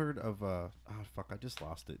have you heard of? Oh fuck! I just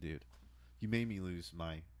lost it, dude. You made me lose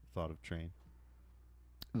my thought of Train.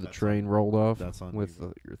 The train rolled off. That's on with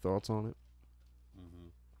your thoughts on it. Mm-hmm.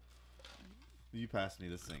 You passed me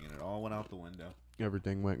this thing, and it all went out the window.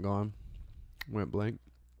 Everything went gone. Went blank.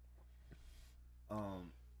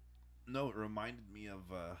 No, it reminded me of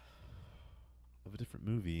a different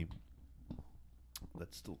movie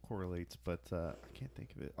that still correlates, but I can't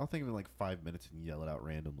think of it. I'll think of it in like 5 minutes and yell it out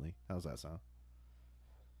randomly. How's that sound?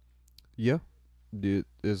 Yeah. Dude,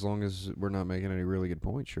 as long as we're not making any really good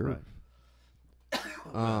points, sure. Right.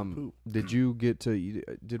 Did you get to?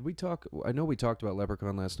 Did we talk? I know we talked about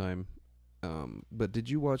Leprechaun last time, but did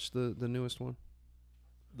you watch the newest one?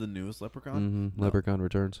 The newest Leprechaun? Mm-hmm. No. Leprechaun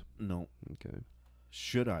Returns. No. Okay.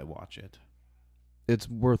 Should I watch it? It's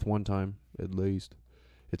worth one time at least.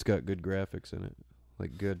 It's got good graphics in it,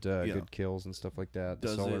 like good kills and stuff like that.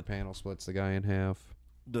 The solar panel splits the guy in half.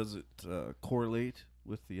 Does it correlate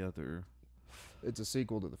with the other? It's a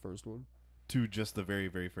sequel to the first one. To just the very,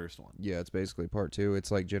 very first one. Yeah, it's basically part 2.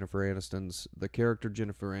 It's like the character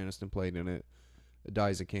Jennifer Aniston played in it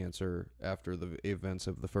dies of cancer after the events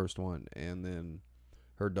of the first one, and then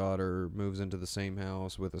her daughter moves into the same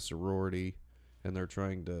house with a sorority, and they're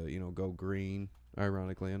trying to, go green,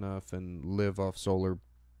 ironically enough, and live off solar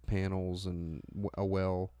panels and a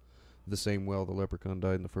well, the same well the leprechaun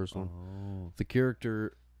died in the first one. The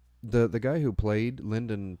character, the guy who played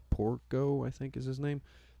Lyndon Porco, I think is his name.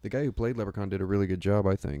 The guy who played Leprechaun did a really good job,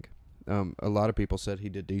 I think. A lot of people said he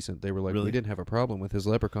did decent. They were like, we didn't have a problem with his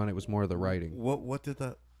Leprechaun. It was more of the writing. What did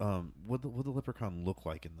that what the Leprechaun look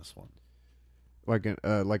like in this one? Like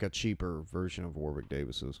a cheaper version of Warwick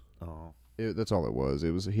Davis's. Oh, that's all it was.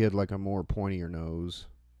 He had like a more pointier nose.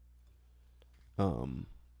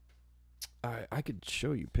 I could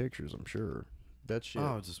show you pictures. I'm sure that shit. Oh,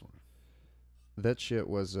 I was just wondering. That shit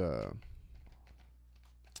was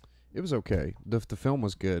it was okay. The film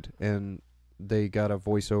was good, and they got a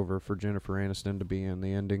voiceover for Jennifer Aniston to be in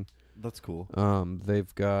the ending. That's cool.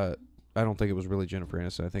 They've got. I don't think it was really Jennifer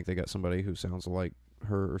Aniston. I think they got somebody who sounds like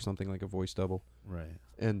her or something, like a voice double. Right.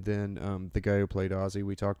 And then the guy who played Ozzy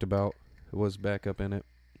we talked about was back up in it,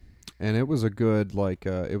 and it was a good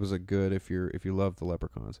if you love the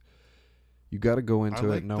Leprechauns. You got to go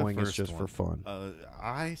into it knowing it's just for fun.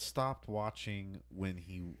 I stopped watching when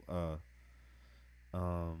he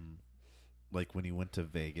like when he went to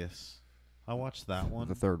Vegas. I watched that one.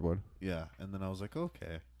 The third one. Yeah, and then I was like,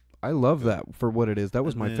 okay. I love that for what it is. That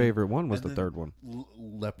was my favorite one. Was the third one?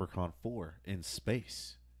 Leprechaun 4 in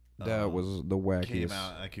space. That was the wackiest. Came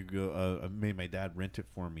out. I could go. I made my dad rent it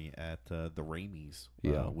for me at the Ramey's,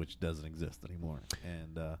 which doesn't exist anymore.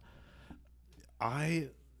 And I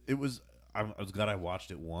was glad I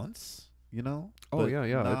watched it once. Oh yeah,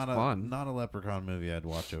 it's fun. Not a Leprechaun movie I'd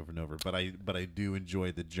watch over and over, but I do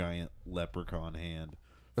enjoy the giant leprechaun hand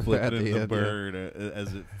flipping the bird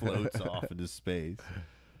as it floats off into space.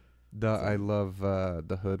 I love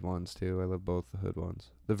the Hood ones too. I love both the Hood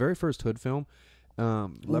ones. The very first Hood film,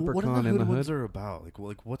 Leprechaun in the Hood. Ones are about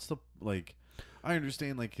like what's the like? I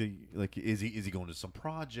understand like is he going to some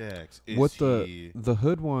projects? The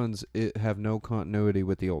Hood ones have no continuity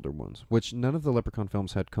with the older ones, which none of the Leprechaun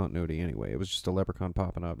films had continuity anyway. It was just a leprechaun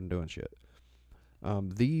popping up and doing shit.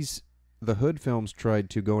 The Hood films tried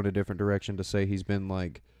to go in a different direction to say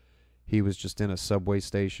he was just in a subway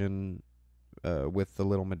station with the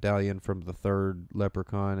little medallion from the third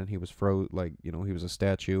Leprechaun, and he was he was a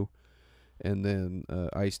statue. And then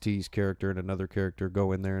Ice-T's character and another character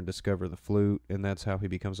go in there and discover the flute, and that's how he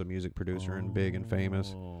becomes a music producer and big and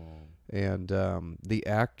famous. And the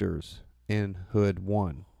actors in Hood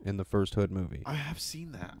 1, in the first Hood movie. I have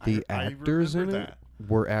seen that. The actors in it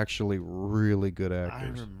were actually really good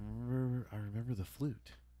actors. I remember the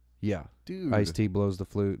flute. Yeah. Dude. Ice-T blows the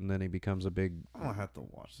flute, and then he becomes a big... I don't have to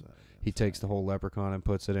watch that again. He takes the whole leprechaun and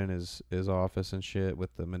puts it in his office and shit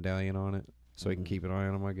with the medallion on it, so he can keep an eye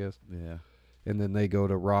on him, I guess. Yeah. And then they go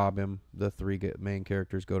to rob him. The three main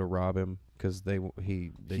characters go to rob him because they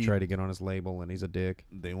try to get on his label, and he's a dick.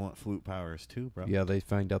 They want flute powers too, bro. Yeah, they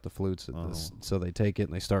find out the flutes, so they take it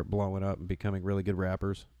and they start blowing up and becoming really good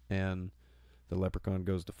rappers. And the leprechaun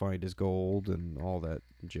goes to find his gold and all that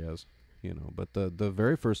jazz, But the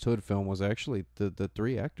very first Hood film was actually the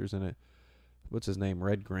three actors in it. What's his name?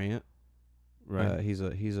 Red Grant. Right. He's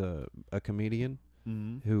a comedian.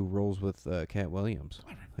 who rolls with Cat Williams.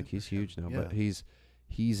 Like he's huge now, but he's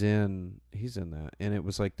in that, and it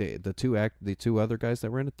was like the two other guys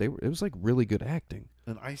that were in it. It was like really good acting.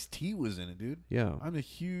 And Ice-T was in it, dude. Yeah, I'm a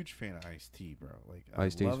huge fan of Ice-T, bro. Like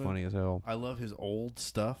Ice-T is funny as hell. I love his old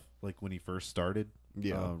stuff, like when he first started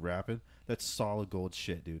rapping. That's solid gold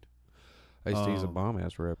shit, dude. Ice-T's a bomb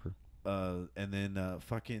ass rapper. And then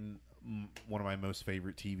fucking one of my most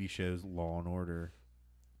favorite TV shows, Law and Order,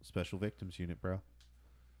 Special Victims Unit, bro.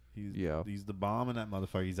 He's the bomb in that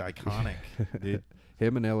motherfucker. He's iconic, dude.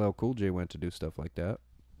 Him and LL Cool J went to do stuff like that.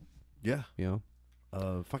 Yeah. You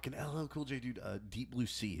know? Fucking LL Cool J, dude. Deep Blue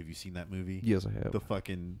Sea. Have you seen that movie? Yes, I have. The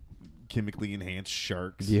fucking chemically enhanced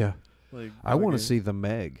sharks. Yeah. Like, I want to see The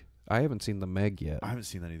Meg. I haven't seen The Meg yet. I haven't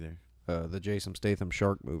seen that either. The Jason Statham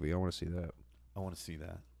shark movie. I want to see that. I want to see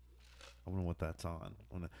that. I wonder what that's on.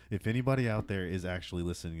 If anybody out there is actually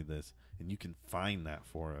listening to this and you can find that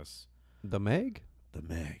for us. The Meg? The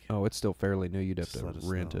Meg. Oh, it's still fairly new. You'd have to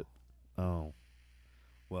rent it. Oh.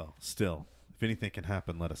 Well, still, if anything can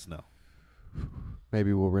happen, let us know.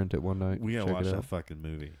 Maybe we'll rent it one night. We gotta watch that fucking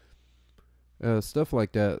movie. Stuff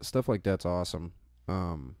like that. Stuff like that's awesome.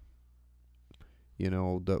 You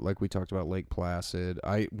know, like we talked about Lake Placid.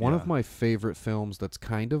 One of my favorite films that's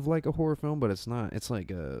kind of like a horror film, but it's not. It's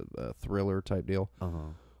like a thriller type deal.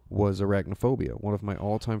 Was Arachnophobia, one of my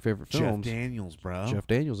all-time favorite films. Jeff Daniels, bro. Jeff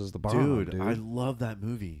Daniels is the bomb, dude. I love that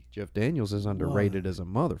movie. Jeff Daniels is underrated as a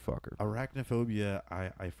motherfucker. Arachnophobia,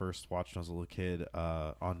 I first watched when I was a little kid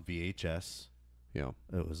on VHS. Yeah.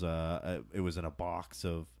 It was in a box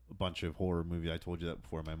of a bunch of horror movies. I told you that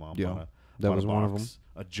before. My mom that was one of them.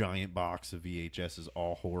 A giant box of VHSs,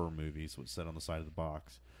 all horror movies, was set on the side of the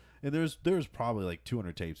box. And there's probably like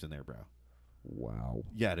 200 tapes in there, bro. Wow.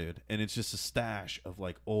 Yeah, dude. And it's just a stash of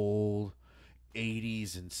like old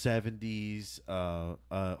 80s and 70s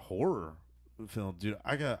horror film. Dude,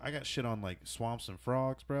 I got shit on like Swamps and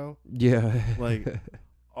Frogs, bro. Yeah. Like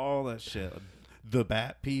all that shit. The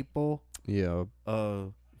Bat People. Yeah.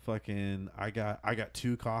 Fucking I got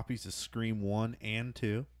 2 copies of Scream 1 and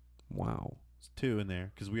 2. Wow. It's 2 in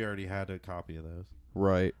there cuz we already had a copy of those.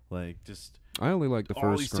 Right. Like just I only like the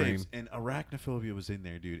first Scream. Tapes, and Arachnophobia was in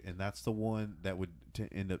there, dude, and that's the one that would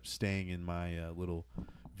end up staying in my little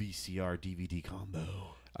VCR DVD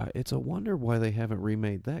combo. It's a wonder why they haven't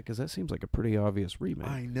remade that, because that seems like a pretty obvious remake.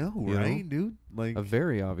 I know, right, dude? Like a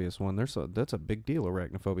very obvious one. That's a big deal.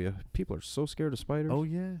 Arachnophobia. People are so scared of spiders. Oh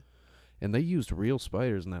yeah, and they used real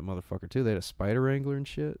spiders in that motherfucker too. They had a spider wrangler and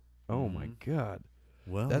shit. Oh my god.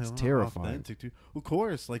 Well, that's terrifying. Too. Of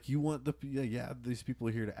course, like you want these people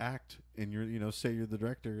are here to act, and you're say you're the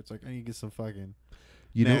director. It's like I need to get some fucking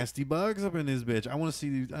nasty bugs up in this bitch. I want to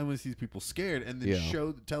see these people scared, and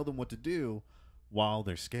then tell them what to do while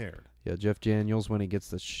they're scared. Yeah, Jeff Daniels, when he gets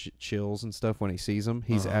the chills and stuff, when he sees them,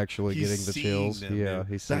 he's actually getting the chills. Them, yeah,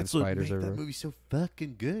 he's seeing spiders everywhere. That movie so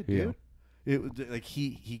fucking good, dude. Yeah. It was like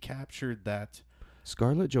he captured that.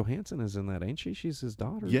 Scarlett Johansson is in that, ain't she? She's his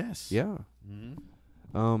daughter. Yes. Yeah.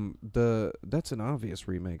 That's an obvious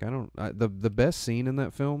remake. The best scene in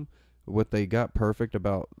that film, what they got perfect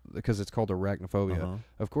about, because it's called Arachnophobia.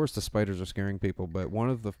 Of course, the spiders are scaring people, but one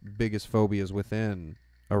of the biggest phobias within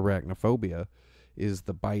Arachnophobia is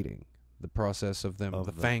the biting, the process of them,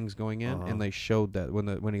 the fangs going in, and they showed that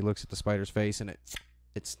when he looks at the spider's face and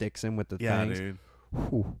it sticks him with the fangs. Dude.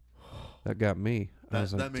 Whew, that got me.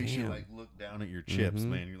 That makes you like look down at your chips,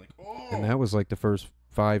 man. You're like, oh. And that was like the first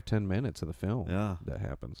 5-10 minutes of the film. Yeah, that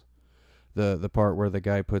happens. The part where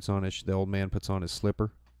the old man puts on his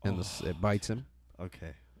slipper and it bites him.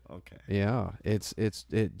 Okay. Yeah,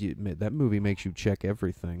 that movie makes you check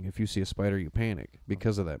everything. If you see a spider, you panic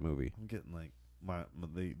because of that movie. I'm getting like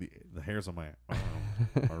the hairs on my arm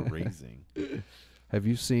are raising. Have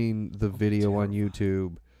you seen the video on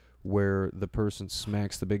YouTube where the person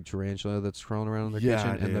smacks the big tarantula that's crawling around in their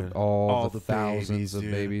kitchen, and all the thousands of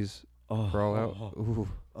babies crawl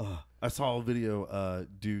out? I saw a video.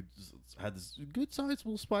 Dude had this good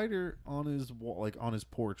sizable spider on his on his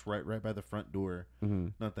porch, right by the front door.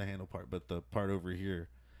 Not the handle part, but the part over here,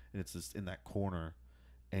 and it's just in that corner.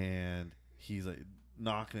 And he's like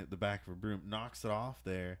knocking at the back of a broom, knocks it off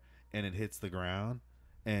there, and it hits the ground,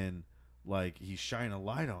 and like he's shining a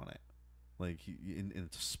light on it, like and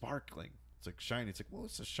it's sparkling. It's like shiny. It's like, well,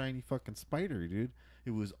 it's a shiny fucking spider, dude.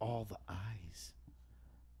 It was all the eyes.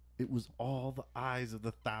 It was all the eyes of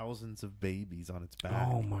the thousands of babies on its back.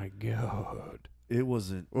 Oh my god! It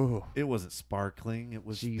wasn't. It wasn't sparkling. It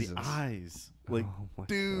was the eyes. Like,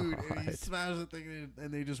 dude, and he smashed the thing,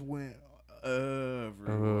 and they just went everywhere.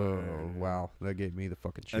 Oh wow, that gave me the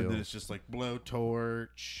fucking chills. And then it's just like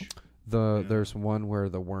blowtorch. There's one where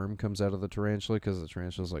the worm comes out of the tarantula because the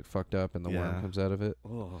tarantula's like fucked up and the worm comes out of it.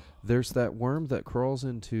 Oh. There's that worm that crawls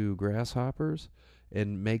into grasshoppers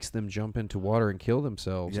and makes them jump into water and kill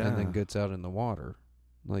themselves and then gets out in the water.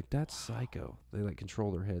 Like, that's psycho. They like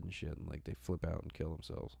control their head and shit and like they flip out and kill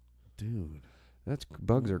themselves. Dude.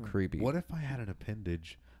 Bugs are creepy. What if I had an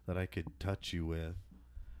appendage that I could touch you with?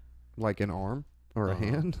 Like an arm or a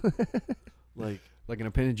hand? Like an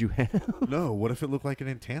appendage you have? No, what if it looked like an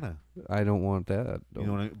antenna? I don't want that. Don't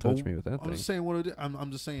you know what touch me with that I'm thing. Just saying what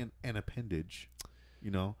I'm just saying an appendage, you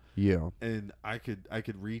know? Yeah. And I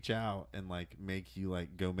could reach out and like make you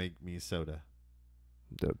like go make me soda.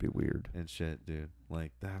 That'd be weird. And shit, dude.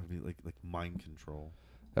 Like that would be like mind control.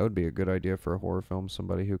 That would be a good idea for a horror film.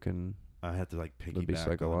 Somebody who can. I had to like piggyback. Would be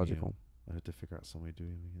psychological. I had to figure out some way of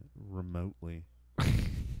doing it remotely.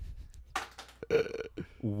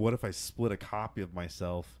 What if I split a copy of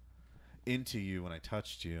myself into you when I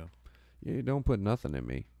touched you? Yeah, you don't put nothing in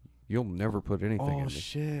me. You'll never put anything in me. Oh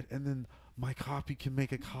shit! And then my copy can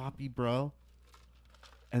make a copy, bro.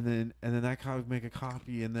 And then that copy make a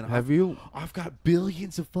copy, and then I've got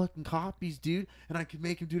billions of fucking copies, dude, and I can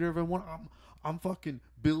make him do whatever I want. I'm fucking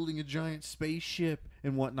building a giant spaceship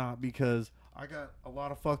and whatnot because I got a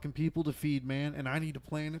lot of fucking people to feed, man, and I need a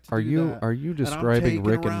planet to do that. Are you describing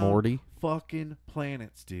Rick and Morty? Fucking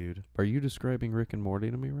planets, dude. Are you describing Rick and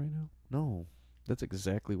Morty to me right now? No. That's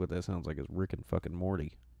exactly what that sounds like, is Rick and fucking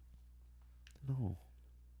Morty. No.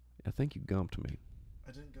 I think you gumped me.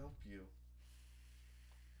 I didn't gump you.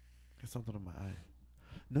 Got something in my eye.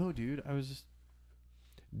 No, dude, I was just...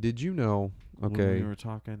 Did you know... Okay. When we were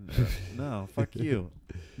talking... no, fuck you.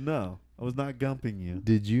 No, I was not gumping you.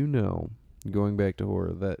 Did you know, going back to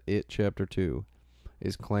horror, that It Chapter 2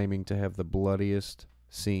 is claiming to have the bloodiest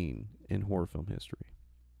scene in horror film history?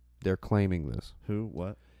 They're claiming this. Who?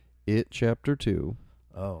 What? It Chapter 2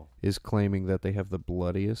 oh. is claiming that they have the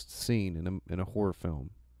bloodiest scene in a horror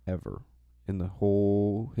film ever in the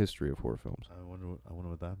whole history of horror films. I wonder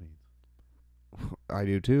what that means. I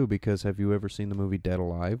do too, because have you ever seen the movie Dead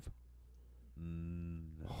Alive?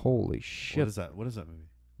 No. Holy shit. What is that? What is that movie?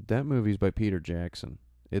 That movie's by Peter Jackson.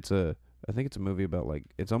 I think it's a movie about like,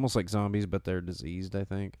 it's almost like zombies, but they're diseased, I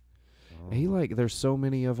think. Oh. He there's so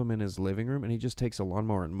many of them in his living room, and he just takes a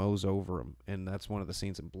lawnmower and mows over them. And that's one of the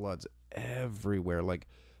scenes, and blood's everywhere. Like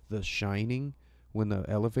The Shining, when the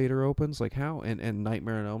elevator opens, like how, and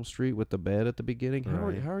Nightmare on Elm Street with the bed at the beginning.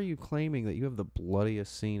 Right. How are you claiming that you have the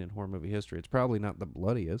bloodiest scene in horror movie history? It's probably not the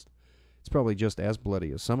bloodiest. It's probably just as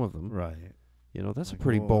bloody as some of them. Right. You know, that's like, a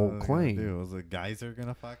pretty bold claim. Was the geyser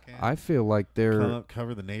gonna fucking... I feel like they're... come up,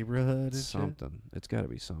 cover the neighborhood and something. Shit? It's got to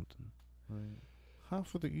be something. Right.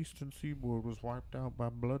 Half of the eastern seaboard was wiped out by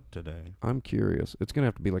blood today. I'm curious. It's going to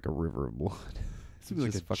have to be like a river of blood. It's going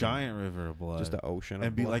to be like a giant river of blood. Just an ocean of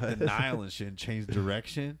and blood. And be like the Nile and shit and change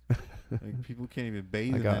direction. Like people can't even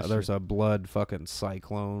bathe in that there's shit. a blood fucking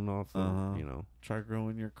cyclone off the, you know. Try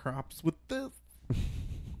growing your crops with this.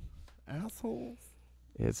 Assholes.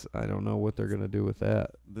 I don't know what they're going to do with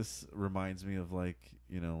that. This reminds me of like,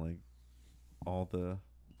 you know, like all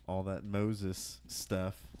that Moses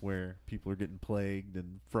stuff where people are getting plagued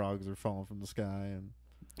and frogs are falling from the sky and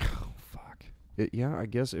oh fuck. Yeah, I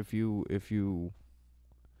guess if you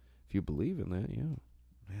believe in that, yeah.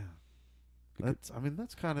 Yeah.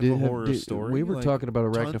 That's kind of a horror story. We were talking about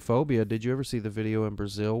arachnophobia. Did you ever see the video in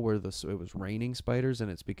Brazil where it was raining spiders,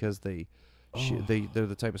 and it's because they're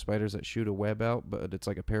the type of spiders that shoot a web out, but it's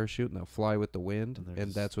like a parachute, and they'll fly with the wind.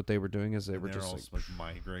 And that's what they were doing, is they were just like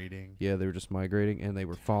migrating. Yeah, they were just migrating, and they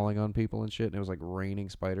were falling on people and shit. And it was like raining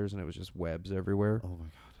spiders, and it was just webs everywhere. Oh my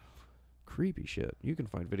god, creepy shit. You can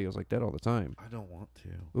find videos like that all the time. I don't want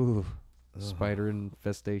to. Ooh, spider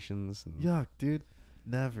infestations. And yuck, dude.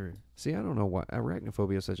 Never. See, I don't know why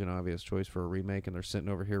arachnophobia is such an obvious choice for a remake, and they're sitting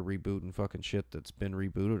over here rebooting fucking shit that's been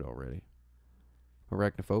rebooted already.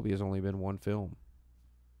 Arachnophobia has only been one film.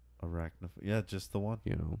 Yeah, just the one.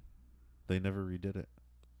 You know, they never redid it.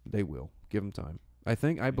 They will. Give them time.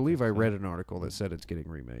 I believe I read an article that said it's getting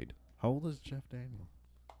remade. How old is Jeff Daniels?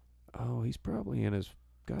 Oh, he's probably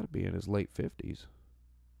got to be in his late 50s.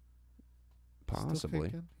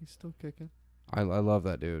 Possibly. He's still kicking. I love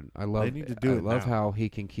that dude. I love how he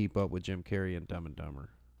can keep up with Jim Carrey and Dumb and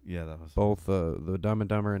Dumber. Yeah, that was both the Dumb and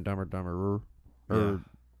Dumber and Dumber Dumber. Dumb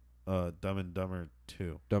and Dumber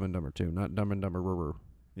 2. Dumb and Dumber 2, not Dumb and Dumber.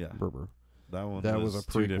 Yeah. Burber. That one was a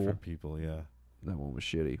two prequel. Different people, yeah. That one was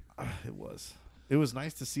shitty. It was. It was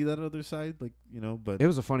nice to see that other side, like, you know, but it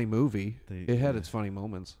was a funny movie. It had its funny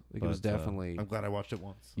moments. Like, it was definitely. I'm glad I watched it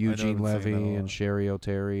once. Eugene Levy and Sherry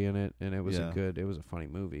O'Terry in it, and it was a funny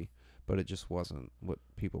movie, but it just wasn't what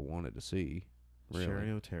people wanted to see. Really?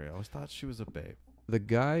 Sherry O'Terry. I always thought she was a babe. The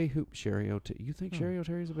guy who Sherry O'Terry. You think Sherry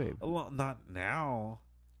O'Terry's a babe? Well, not now.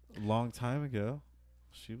 A long time ago,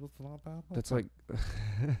 she was not bad. That's like,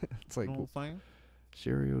 it's like, you know what I'm saying?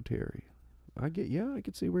 Sherry O'Terry. I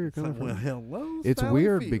could see where you're coming from. Well, hello. It's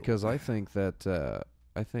weird Field. because I think that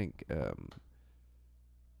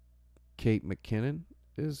Kate McKinnon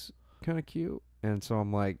is kind of cute, and so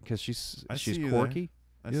I'm like, because she's quirky.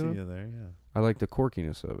 I see you there. Yeah. I like the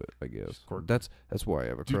quirkiness of it. I guess that's why I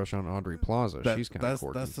have a crush on Aubrey Plaza. She's kind of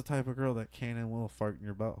quirky. That's the type of girl that can and will fart in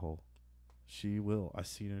your butthole. She will. I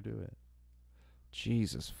seen her do it.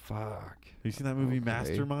 Jesus fuck. Have you seen that movie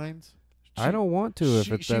Masterminds? I don't want to if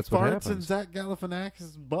that's what happens. She farts in Zach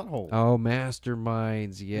Galifianakis' butthole. Oh,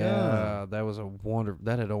 Masterminds. Yeah. That was a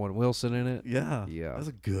that had Owen Wilson in it. Yeah. That's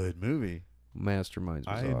a good movie. Masterminds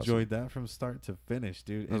was I enjoyed that from start to finish,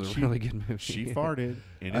 dude. That was a really good movie. She farted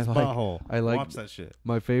in his butthole. Watch that shit.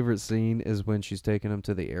 My favorite scene is when she's taking him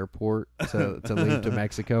to the airport to leave to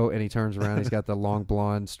Mexico, and he turns around. He's got the long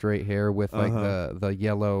blonde straight hair with like the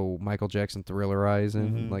yellow Michael Jackson Thriller eyes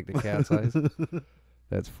and like the cat's eyes.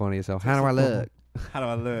 That's funny as hell. How do I look? How do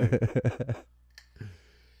I look?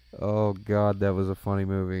 Oh God, that was a funny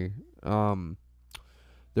movie.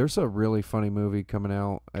 There's a really funny movie coming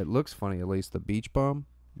out. It looks funny, at least. The Beach Bum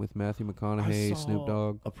with Matthew McConaughey, Snoop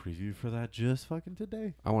Dogg. A preview for that just fucking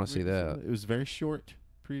today. I want to see that. It was a very short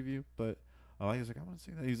preview, but I want to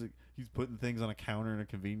see that. He's putting things on a counter in a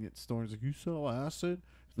convenience store. He's like, "You sell acid?"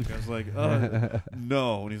 The guy's like,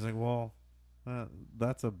 "No," and he's like, "Well,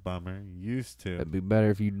 that's a bummer. You used to. It'd be better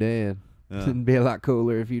if you did. It'd be a lot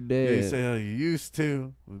cooler if you did." Yeah, you say, "Oh, you used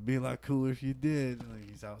to. It'd be a lot cooler if you did." Like,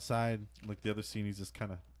 he's outside. Like the other scene, he's just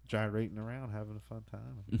kind of gyrating around, having a fun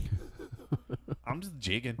time. I'm just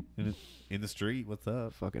jigging in the street. What's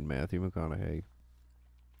up? Fucking Matthew McConaughey.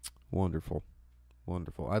 Wonderful.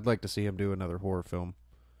 I'd like to see him do another horror film.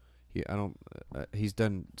 He's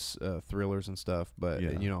done thrillers and stuff, but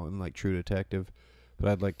and like True Detective. But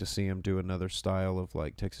I'd like to see him do another style of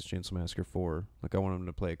like Texas Chainsaw Massacre 4. Like I want him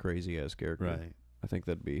to play a crazy ass character. Right. I think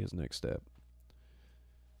that'd be his next step.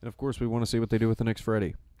 And of course, we want to see what they do with the next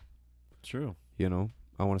Freddy. True.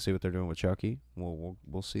 I want to see what they're doing with Chucky.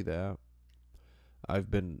 We'll see that. I've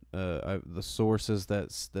been the sources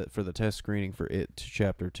that for the test screening for It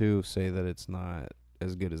Chapter 2 say that it's not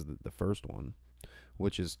as good as the first one,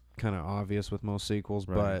 which is kind of obvious with most sequels,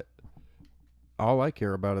 but all I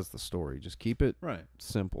care about is the story. Just keep it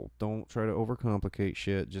simple. Don't try to overcomplicate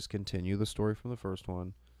shit. Just continue the story from the first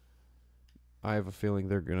one. I have a feeling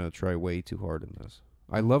they're going to try way too hard in this.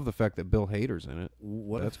 I love the fact that Bill Hader's in it.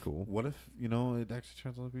 That's cool. What if, it actually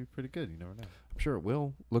turns out to be pretty good? You never know. I'm sure it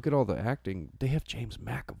will. Look at all the acting. They have James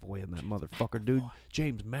McAvoy in that motherfucker, dude.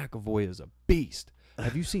 James McAvoy is a beast.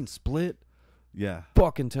 Have you seen Split? Yeah.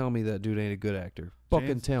 Fucking tell me that dude ain't a good actor.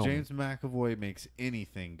 Fucking tell me. James McAvoy makes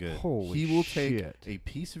anything good. Holy shit. He will take a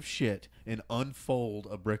piece of shit and unfold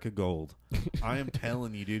a brick of gold. I am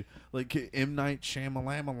telling you, dude. Like M. Night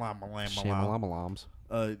Shyamalan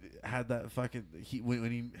had that fucking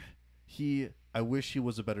I wish he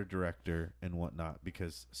was a better director and whatnot,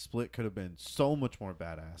 because Split could have been so much more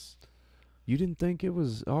badass. You didn't think it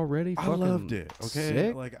was already I fucking loved it. Okay,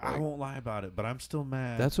 sick? like I won't lie about it, but I'm still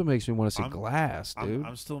mad. That's what makes me want to see Glass, dude.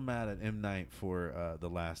 I'm still mad at M. Night for The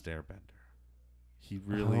Last Airbender. He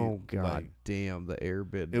really. Oh god damn, the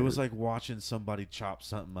Airbender. It was like watching somebody chop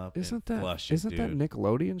something up. Isn't and that flush it, isn't that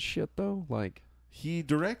Nickelodeon shit though? Like he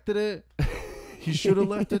directed it. He should have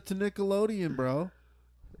left it to Nickelodeon, bro.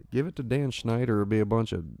 Give it to Dan Schneider. It'd be a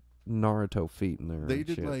bunch of Naruto feet in there. They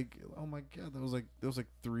did shit. Oh my god, there was like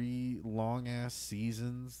 3 long ass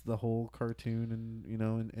seasons, the whole cartoon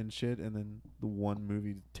and shit, and then the one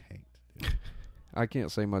movie tanked. Dude. I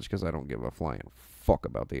can't say much because I don't give a flying fuck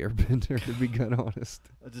about the Airbender, to be good honest.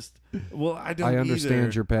 I don't. I understand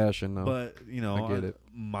either, your passion though, but I get it.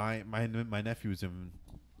 My nephew was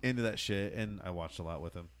into that shit, and I watched a lot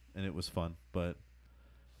with him, and it was fun. But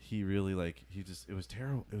he really it was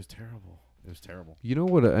terrible. It was terrible. It was terrible. You know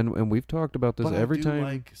what? And we've talked about this every time.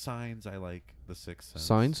 I like Signs. I like The Sixth Sense.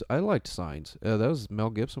 Signs. I liked Signs. That was Mel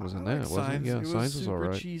Gibson was in that, wasn't he? Yeah, Signs was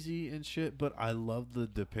alright. Super cheesy and shit, but I love the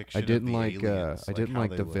depiction. I didn't of the like. aliens, I didn't like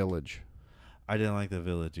The looked. Village. I didn't like The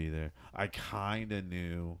Village either. I kind of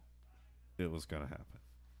knew it was gonna happen.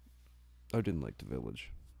 I didn't like The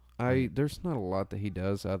Village. There's not a lot that he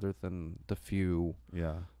does other than the few.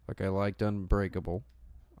 Yeah. Like I liked Unbreakable.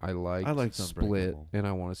 I liked Split, and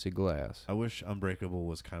I want to see Glass. I wish Unbreakable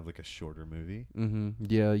was kind of like a shorter movie. Mm-hmm.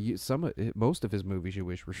 Yeah, most of his movies you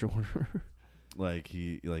wish were shorter.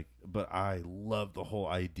 But I love the whole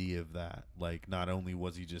idea of that. Like, not only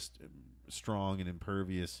was he just strong and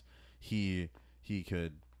impervious, he he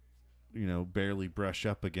could, barely brush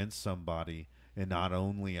up against somebody and not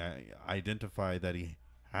only identify that he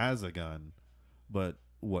has a gun, but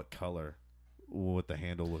what color, what the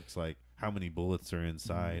handle looks like, how many bullets are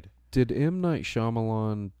inside. Did M. Night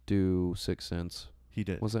Shyamalan do Sixth Sense? He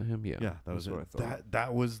did. Was that him? Yeah. Yeah, that was what I thought.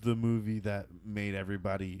 That was the movie that made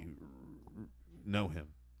everybody know him.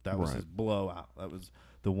 That was his blowout. That was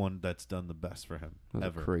the one that's done the best for him. That's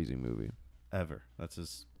ever. A crazy movie. Ever. That's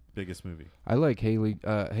his biggest movie. I like Haley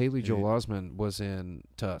Joel Osment was in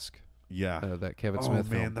Tusk. Yeah. That Kevin Smith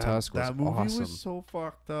film. Tusk was that movie awesome. was so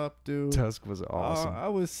fucked up, dude. Tusk was awesome. I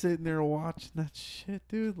was sitting there watching that shit,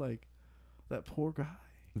 dude. Like, that poor guy.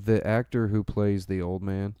 The actor who plays the old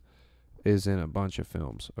man is in a bunch of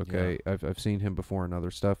films. Okay, yeah. I've seen him before in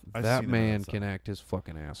other stuff. That man can act his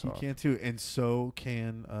fucking ass off. He can too, and so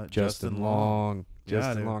can Justin Long.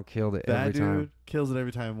 Justin Long killed it every time. That dude kills it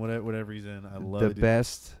every time. Whatever he's in, I love it. The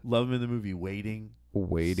best. Love him in the movie Waiting.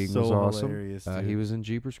 Waiting so was awesome. Hilarious, he was in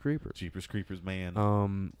Jeepers Creepers. Jeepers Creepers, man.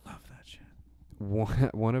 Love that shit.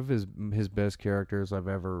 One of his best characters I've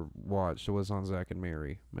ever watched was on Zack and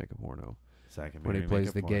Mary Make a Porno. Zack and Mary when he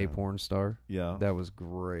plays the gay porn star. Yeah, that was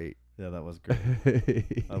great. Yeah, that was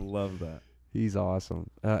great. I love that. He's awesome.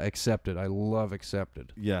 Accepted. I love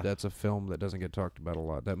Accepted. Yeah. That's a film that doesn't get talked about a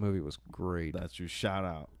lot. That movie was great. That's your shout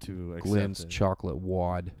out to Accepted. Glenn's chocolate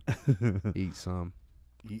wad. Eat some.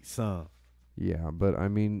 Eat some. Yeah, but I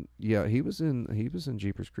mean, yeah, he was in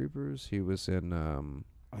Jeepers Creepers. He was in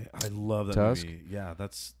I love that Tusk. movie. Yeah,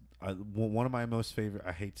 that's one of my most favorite.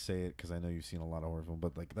 I hate to say it because I know you've seen a lot of horror films,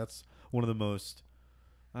 but like that's one of the most.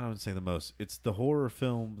 I don't say the most. It's the horror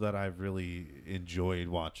film that I've really enjoyed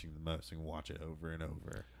watching the most, and watch it over and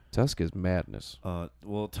over. Tusk is madness.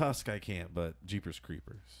 Well, Tusk I can't, but Jeepers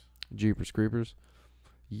Creepers. Jeepers Creepers.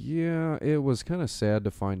 Yeah, it was kind of sad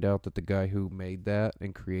to find out that the guy who made that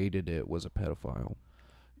and created it was a pedophile.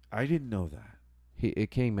 I didn't know that.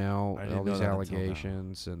 It came out, all these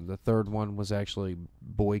allegations, and the third one was actually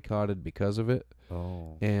boycotted because of it.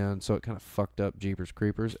 Oh. And so it kind of fucked up Jeepers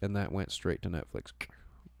Creepers, and that went straight to Netflix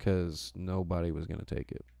because nobody was going to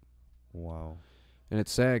take it. Wow. And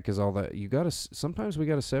it's sad because all that, sometimes we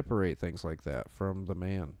got to separate things like that from the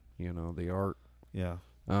man, the art. Yeah.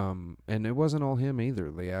 And it wasn't all him either.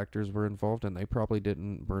 The actors were involved, and they probably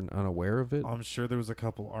were unaware of it. I'm sure there was a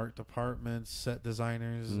couple art departments, set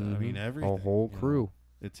designers. I mean, everything. A whole crew.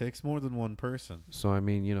 It takes more than one person. So I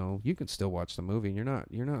mean, you can still watch the movie. And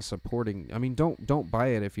you're not supporting. I mean, don't buy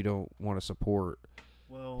it if you don't want to support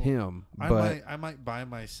him. I might buy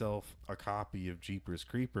myself a copy of Jeepers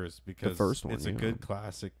Creepers because the first one, it's a good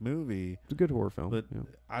classic movie. It's a good horror film. But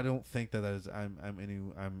I don't think that is. I'm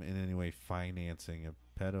in any way financing a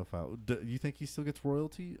pedophile. Do you think he still gets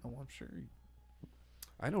royalty? Oh, I'm sure.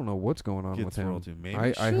 I don't know what's going on with him. Royalty. Maybe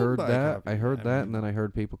I heard that. And then I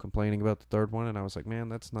heard people complaining about the third one, and I was like, man,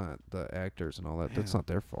 that's not the actors and all that. Yeah, that's not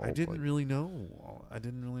their fault. I didn't really know. I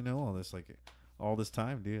didn't really know all this. Like all this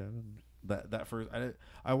time, dude. That first,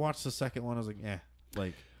 I watched the second one. I was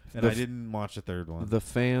like, and I didn't watch the third one. The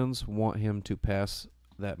fans want him to pass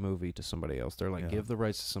that movie to somebody else. They're like, give the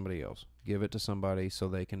rights to somebody else. Give it to somebody so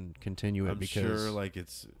they can continue it. I'm sure, like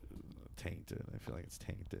it's tainted. I feel like it's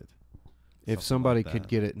tainted. If somebody could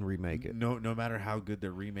get it and remake it, no matter how good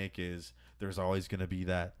their remake is, there's always going to be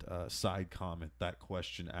that side comment, that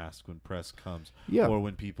question asked when press comes, or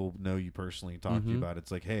when people know you personally and talk to you about it.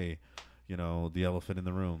 It's like, hey, the elephant in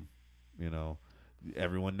the room.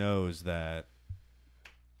 Everyone knows that.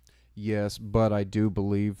 Yes, but I do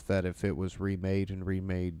believe that if it was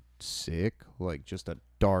remade sick, like just a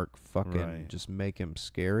dark fucking, just make him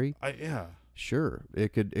scary. Sure,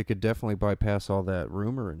 it could definitely bypass all that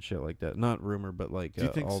rumor and shit like that. Not rumor, but like. Do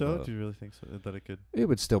you think so? Do you really think so that it could? It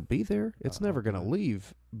would still be there. It's never gonna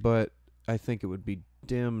leave, but I think it would be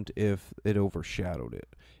dimmed if it overshadowed it.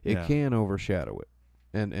 It can overshadow it.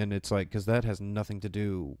 And it's like, because that has nothing to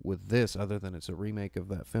do with this other than it's a remake of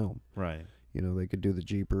that film. Right. They could do the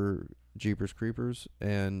Jeepers Creepers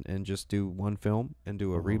and just do one film and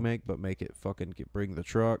do a remake, but make it fucking bring the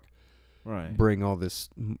truck. Right. Bring all this,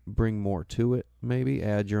 bring more to it, maybe.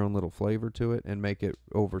 Add your own little flavor to it and make it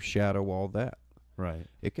overshadow all that. Right.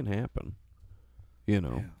 It can happen.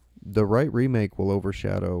 The right remake will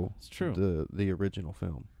overshadow the original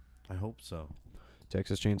film. I hope so.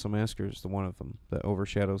 Texas Chainsaw Massacre is the one of them that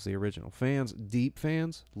overshadows the original. Deep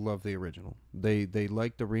fans, love the original. They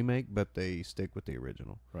like the remake, but they stick with the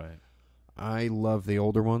original. Right. I love the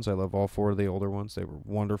older ones. I love all four of the older ones. They were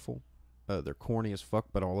wonderful. They're corny as fuck,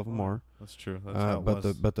 but all of them are. That's true. That's how it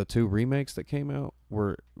was. But the two remakes that came out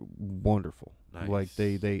were wonderful. Nice. Like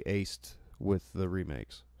they aced with the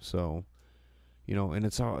remakes. So, and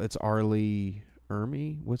it's Arlie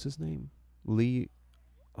Ermey. What's his name? Lee.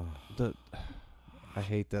 I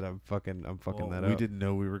hate that I'm fucking that up. We didn't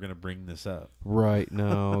know we were gonna bring this up. Right?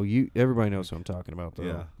 No, everybody knows who I'm talking about.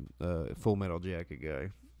 Though. Yeah. Full Metal Jacket guy.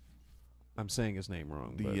 I'm saying his name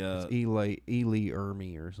wrong. It's Eli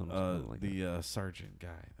Ermey or something like that. The sergeant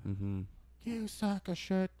guy. Mm-hmm. You suck of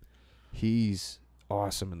shit. He's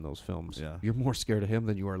awesome in those films. Yeah. You're more scared of him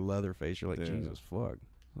than you are Leatherface. You're like, Jesus fuck,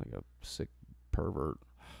 like a sick pervert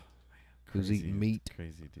who's eating meat.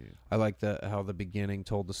 Crazy dude. I like how the beginning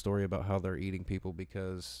told the story about how they're eating people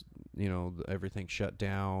because everything shut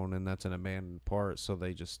down and that's an abandoned part, so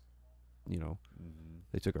they just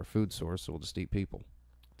they took our food source, so we'll just eat people.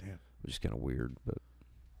 Damn. Which is kind of weird, but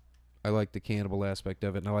I like the cannibal aspect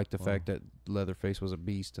of it, and I like the fact that Leatherface was a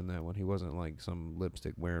beast in that one. He wasn't like some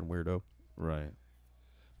lipstick wearing weirdo. Right.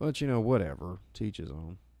 But whatever. To each his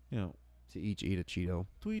own. To each eat a Cheeto.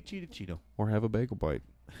 To each eat a Cheeto. Or have a bagel bite.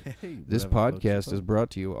 Hey, this podcast is brought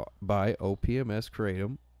to you by OPMS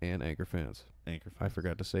Kratom and Anchor Fence. I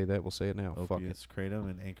forgot to say that. We'll say it now. OPMS Kratom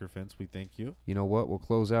and Anchor Fence, we thank you. You know what? We'll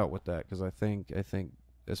close out with that because I think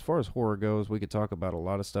as far as horror goes, we could talk about a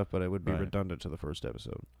lot of stuff, but it would be redundant to the first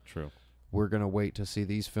episode. True. We're going to wait to see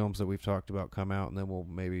these films that we've talked about come out, and then we'll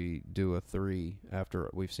maybe do a 3 after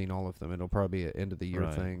we've seen all of them. It'll probably be an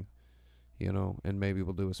end-of-the-year thing, and maybe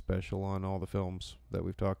we'll do a special on all the films that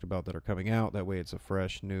we've talked about that are coming out. That way it's a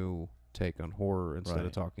fresh, new take on horror instead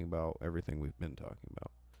of talking about everything we've been talking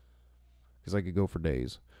about. Because I could go for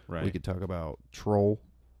days. Right. We could talk about Troll.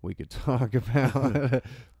 We could talk about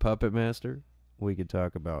Puppet Master. We could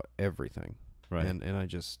talk about everything. Right. And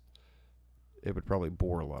it would probably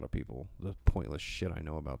bore a lot of people, the pointless shit I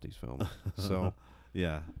know about these films. So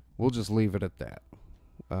yeah, we'll just leave it at that.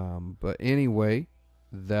 But anyway,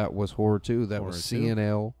 that was Horror 2. That was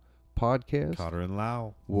CNL Podcast. Cotter and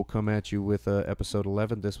Lau. We'll come at you with episode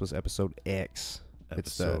 11. This was episode X.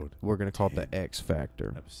 We're going to call it the X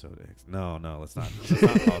Factor. Episode X. No, let's not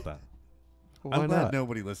call it that. Why I'm glad not?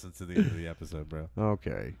 Nobody listens to the end of the episode, bro.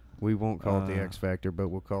 Okay. We won't call it the X Factor, but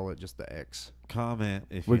we'll call it just the X. Comment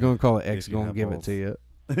if we're going to call it X. Going to give it to you.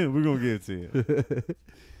 We're going to give it to you.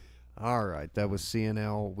 All right. That was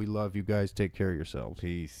CNL. We love you guys. Take care of yourselves.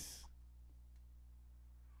 Peace.